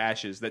again. into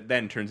ashes. That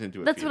then turns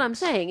into a That's phoenix. what I'm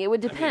saying. It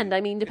would depend.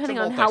 I mean, it's a depending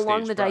on how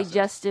long the multi-stage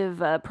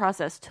digestive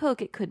process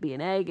took, it could be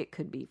an egg, it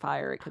could be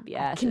fire, it could be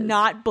ashes.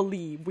 Cannot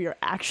believe we are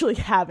actually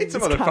having It's a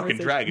this motherfucking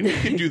conversation. dragon. You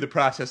can do the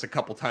process a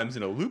couple times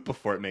in a loop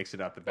before it makes it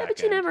out the back But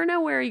you end. never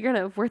know where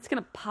it's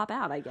gonna pop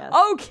out, I guess.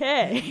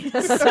 Okay.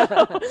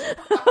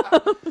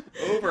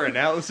 Over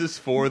analysis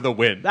for the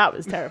win. That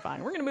was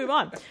terrifying. We're going to move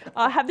on.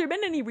 Have there been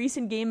any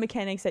recent game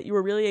mechanics that you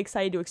were really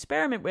excited to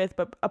experiment with,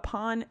 but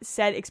upon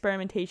said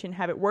experimentation,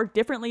 have it worked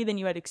differently than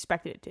you had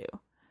expected it to?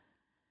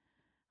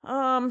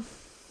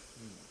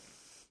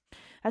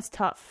 That's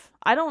tough.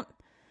 I don't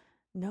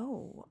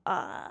know.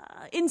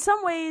 In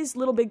some ways,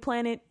 Little Big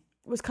Planet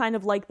was kind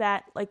of like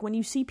that. Like when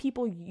you see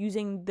people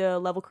using the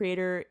level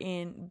creator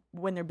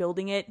when they're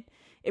building it,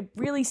 it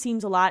really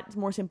seems a lot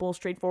more simple,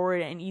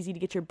 straightforward, and easy to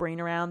get your brain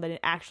around than it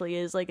actually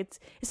is. Like it's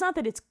not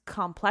that it's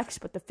complex,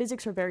 but the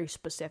physics are very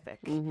specific.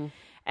 Mm-hmm.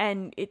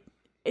 And it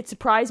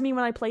surprised me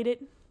when I played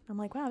it. I'm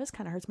like, wow, this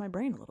kind of hurts my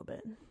brain a little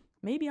bit.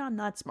 Maybe I'm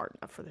not smart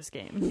enough for this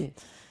game. Yeah.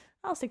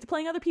 I'll stick to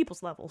playing other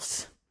people's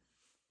levels.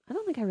 I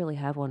don't think I really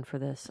have one for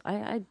this.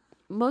 I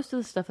most of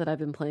the stuff that I've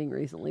been playing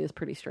recently is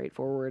pretty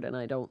straightforward, and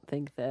I don't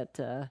think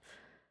that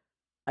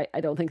I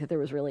don't think that there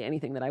was really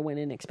anything that I went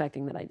in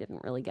expecting that I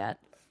didn't really get.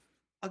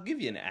 I'll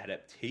give you an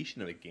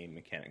adaptation of a game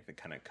mechanic that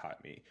kind of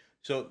caught me.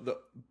 So the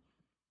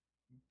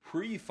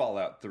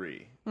pre-Fallout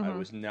 3, I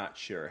was not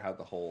sure how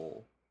the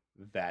whole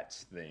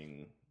VATS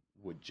thing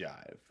would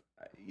jive.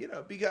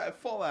 Because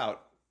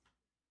Fallout,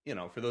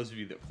 for those of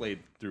you that played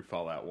through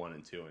Fallout 1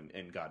 and 2,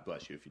 and God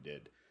bless you if you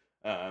did,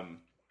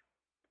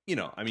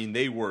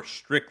 they were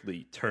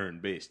strictly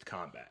turn-based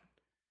combat.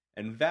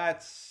 And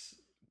VATS,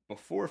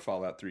 before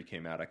Fallout 3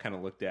 came out, I kind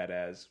of looked at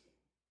as,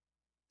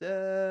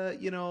 I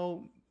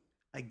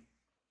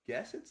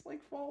guess it's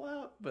like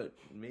Fallout, but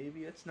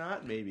maybe it's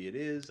not. Maybe it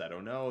is. I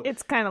don't know.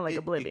 It's kind of like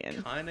Oblivion.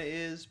 It kind of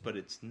is, but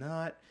it's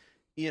not.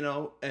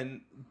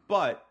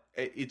 But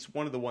it's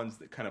one of the ones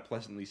that kind of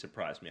pleasantly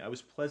surprised me. I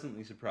was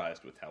pleasantly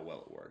surprised with how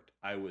well it worked.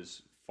 I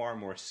was far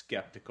more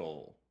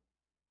skeptical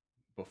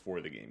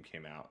before the game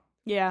came out.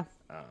 Yeah.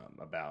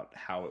 About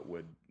how it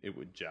would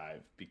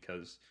jive,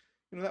 because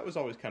that was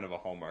always kind of a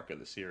hallmark of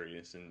the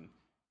series. And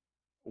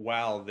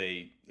while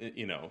they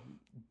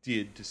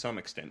did to some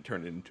extent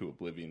turn it into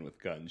Oblivion with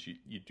guns,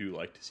 you do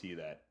like to see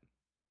that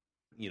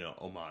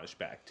homage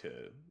back to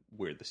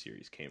where the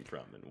series came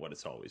from and what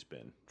it's always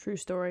been. True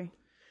story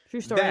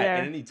That, there.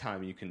 and any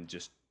time you can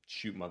just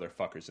shoot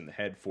motherfuckers in the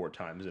head 4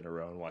 times in a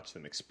row and watch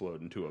them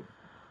explode into a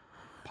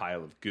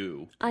pile of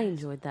goo. I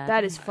enjoyed that.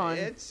 That is fun.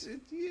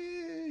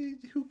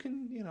 Who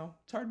can,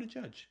 it's hard to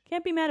judge.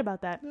 Can't be mad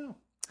about that. No.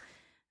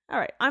 All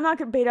right. I'm not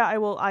going to beta.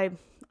 I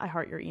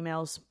heart your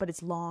emails, but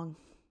it's long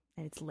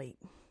and it's late.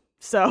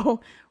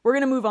 So we're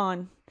going to move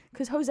on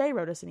because Jose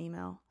wrote us an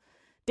email.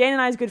 Dan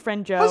and I's good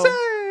friend Joe.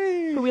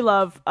 Jose! who we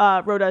love,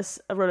 wrote us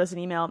an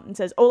email and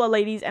says, "Hola,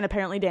 ladies, and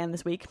apparently Dan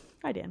this week."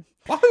 Hi, Dan.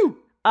 Wahoo!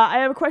 I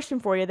have a question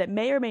for you that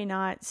may or may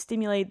not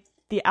stimulate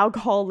the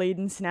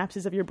alcohol-laden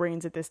synapses of your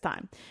brains at this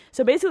time.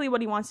 So basically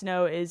what he wants to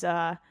know is,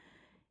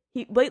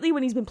 lately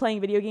when he's been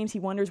playing video games, he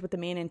wonders what the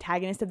main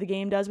antagonist of the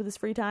game does with his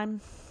free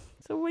time.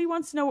 So he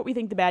wants to know what we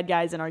think the bad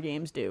guys in our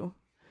games do.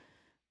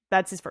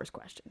 That's his first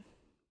question.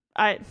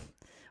 I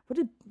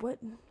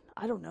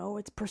don't know.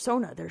 It's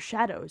Persona. They're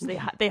shadows.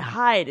 They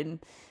hide and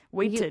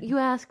wait to... You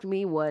asked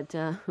me what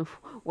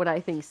I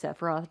think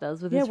Sephiroth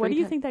does with his free time. Yeah, what do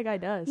you think that guy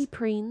does? He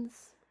preens.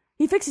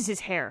 He fixes his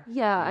hair.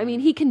 Yeah, I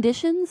mean, he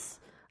conditions.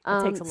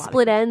 Takes a lot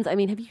split ends. I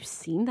mean, have you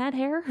seen that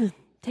hair?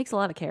 Takes a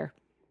lot of care.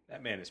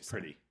 That man is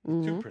pretty.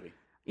 Too pretty.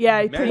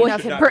 Yeah, Man pretty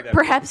enough. should not be that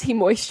Perhaps he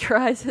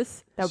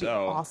moisturizes. That would be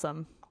So-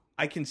 awesome.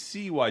 I can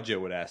see why Joe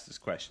would ask this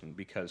question,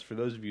 because for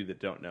those of you that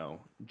don't know,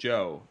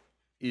 Joe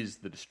is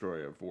the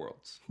destroyer of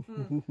worlds.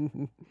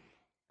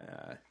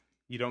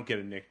 You don't get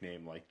a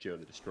nickname like Joe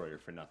the Destroyer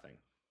for nothing.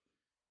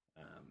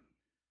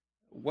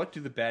 What do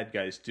the bad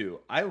guys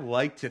do? I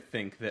like to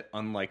think that,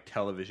 unlike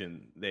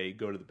television, they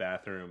go to the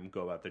bathroom,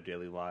 go about their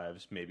daily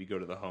lives, maybe go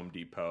to the Home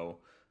Depot,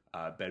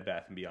 Bed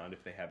Bath & Beyond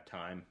if they have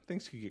time.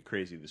 Things could get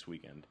crazy this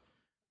weekend.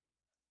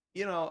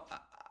 You know,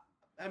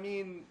 I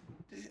mean,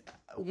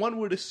 one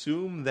would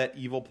assume that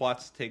evil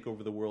plots to take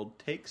over the world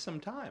take some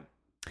time.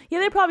 Yeah,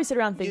 they probably sit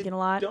around thinking a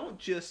lot. You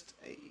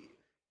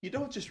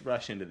don't just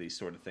rush into these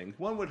sort of things.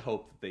 One would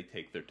hope that they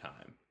take their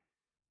time.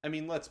 I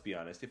mean, let's be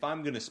honest. If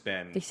I'm going to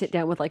spend... They sit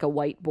down with like a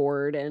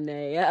whiteboard and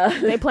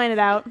They plan it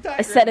out.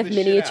 a set of diagram this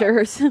shit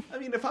miniatures. out. I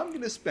mean, if I'm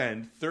going to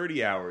spend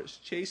 30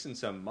 hours chasing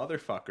some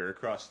motherfucker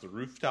across the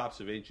rooftops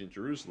of ancient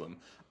Jerusalem,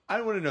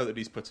 I want to know that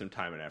he's put some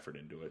time and effort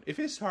into it. If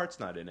his heart's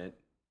not in it...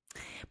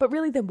 But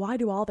really, then why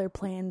do all their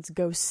plans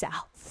go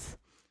south?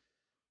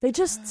 They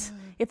just...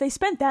 If they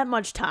spent that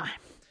much time...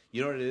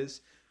 You know what it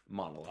is?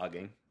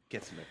 Monologuing.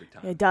 Gets him every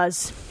time. It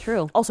does.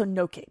 True. Also,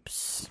 no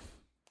capes.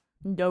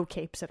 No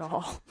capes at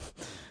all.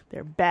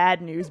 They're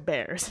bad news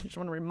bears. I just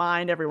want to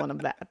remind everyone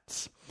of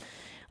that.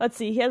 Let's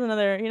see. He has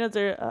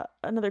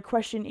another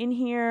question in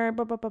here.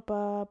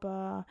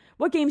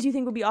 What games do you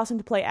think would be awesome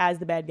to play as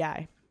the bad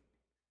guy?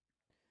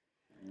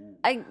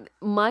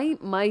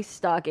 My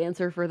stock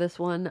answer for this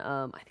one,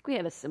 I think we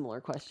had a similar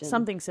question.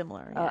 Something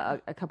similar. Yeah.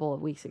 A couple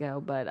of weeks ago,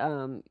 but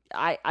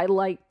I would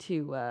like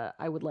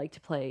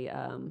to play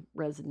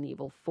Resident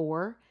Evil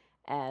 4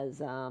 as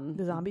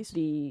the zombies.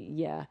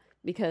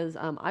 Because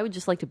I would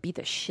just like to beat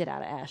the shit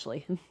out of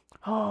Ashley.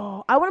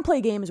 Oh, I want to play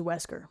a game as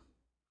Wesker.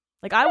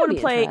 Like, I want to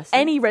play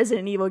any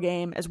Resident Evil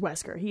game as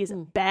Wesker. He is a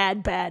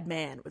bad, bad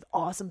man with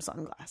awesome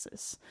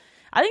sunglasses.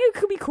 I think it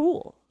could be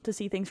cool to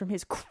see things from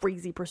his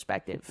crazy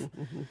perspective.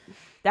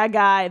 That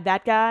guy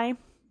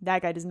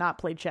does not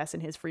play chess in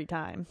his free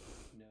time.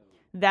 No.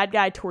 That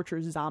guy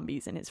tortures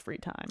zombies in his free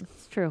time.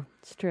 It's true.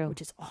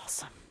 Which is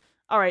awesome.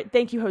 All right.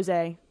 Thank you,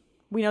 Jose.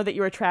 We know that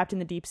you are trapped in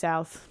the deep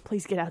south.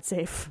 Please get out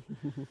safe.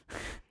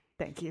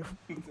 Thank you.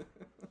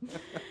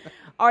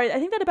 All right. I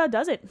think that about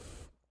does it.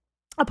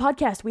 A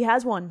podcast. We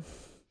has one.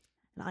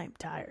 And I am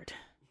tired.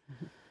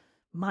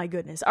 My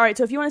goodness. All right,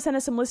 so if you want to send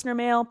us some listener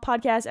mail,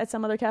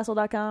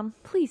 podcast@someothercastle.com.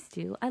 Please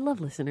do. I love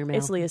listener mail.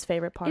 It's Leah's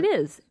favorite part. It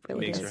is. It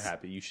makes her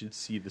happy. You should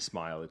see the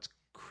smile. It's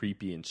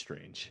creepy and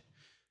strange.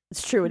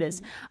 It's true, it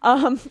is.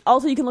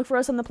 Also, you can look for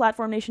us on the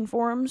Platform Nation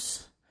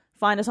forums.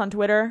 Find us on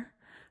Twitter.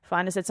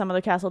 Find us at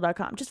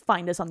someothercastle.com. Just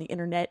find us on the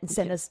internet and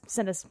send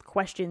us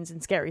questions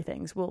and scary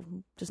things. We'll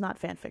just not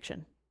fan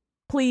fiction.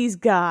 Please,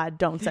 God,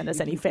 don't send us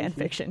any fan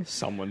fiction.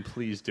 Someone,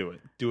 please do it.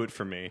 Do it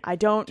for me. I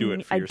don't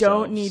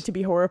need to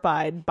be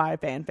horrified by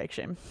fan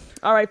fiction.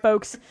 All right,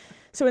 folks.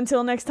 So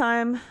until next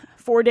time,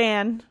 for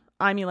Dan,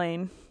 I'm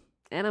Elaine.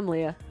 And I'm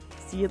Leah.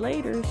 See you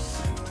later.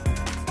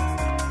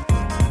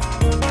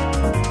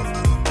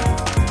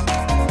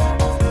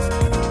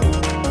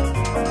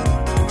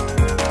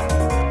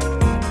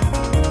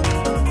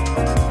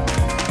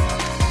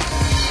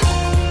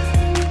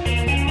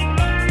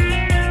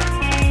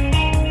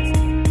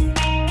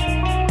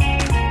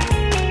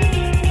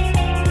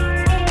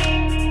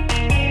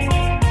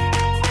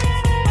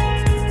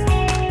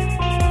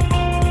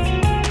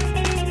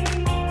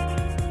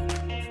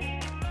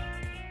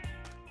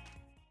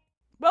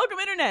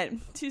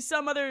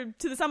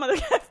 To the some other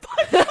guy. Oh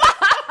no,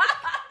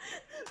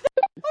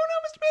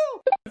 Mr.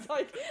 Bill! It's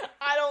like,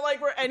 I don't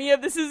like where any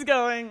of this is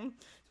going.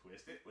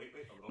 Twist it. Wait. A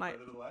little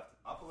further to the left.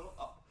 Up a little.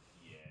 Up.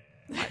 Yeah.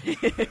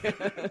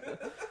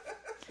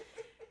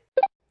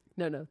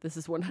 No. This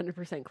is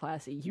 100%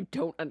 classy. You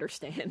don't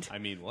understand. I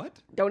mean, what?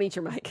 Don't eat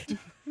your mic.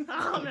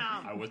 Oh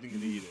no. I wasn't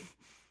going to eat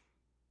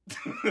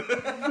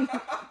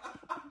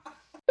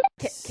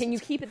it. Can you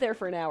keep it there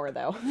for an hour,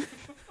 though?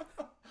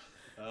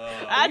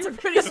 That's a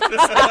pretty specific.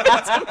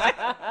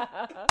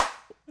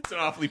 It's an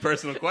awfully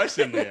personal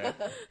question, Leah.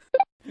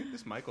 Think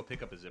this mic will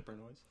pick up a zipper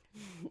noise?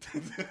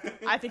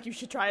 I think you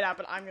should try it out,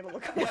 but I'm going to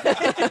look away.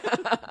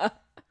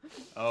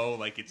 Oh,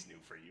 like it's new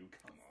for you.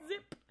 Come on.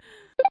 Zip.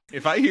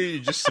 If I hear you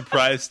just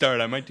surprise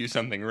start, I might do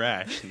something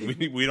rash.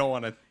 We don't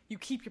want to. You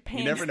keep your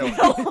pants. You never know.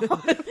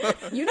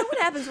 You know what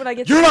happens when I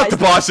get You're not the surprised?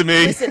 boss of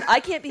me. Listen, I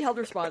can't be held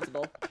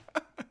responsible.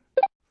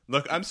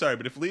 Look, I'm sorry,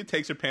 but if Leah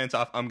takes her pants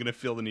off, I'm going to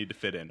feel the need to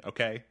fit in,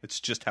 okay? It's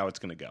just how it's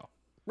going to go.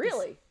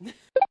 Really?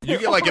 You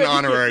get like an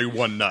honorary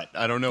one nut.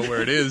 I don't know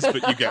where it is,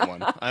 but you get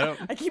one.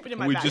 I keep it in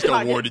my We back just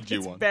pocket. awarded you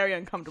It's one. very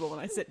uncomfortable when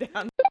I sit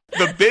down.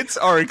 The bits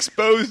are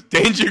exposed.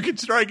 Danger can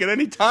strike at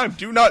any time.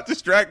 Do not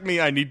distract me.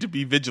 I need to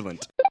be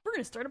vigilant. We're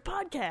going to start a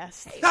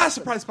podcast.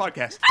 Surprise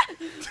podcast.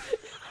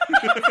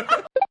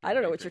 I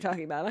don't know what you're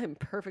talking about. I'm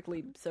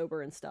perfectly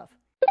sober and stuff.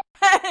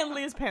 And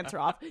Leah's pants are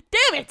off.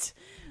 Damn it!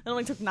 It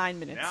only took 9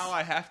 minutes. Now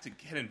I have to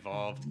get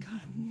involved.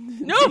 God.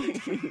 Nope!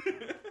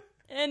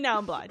 And now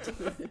I'm blind.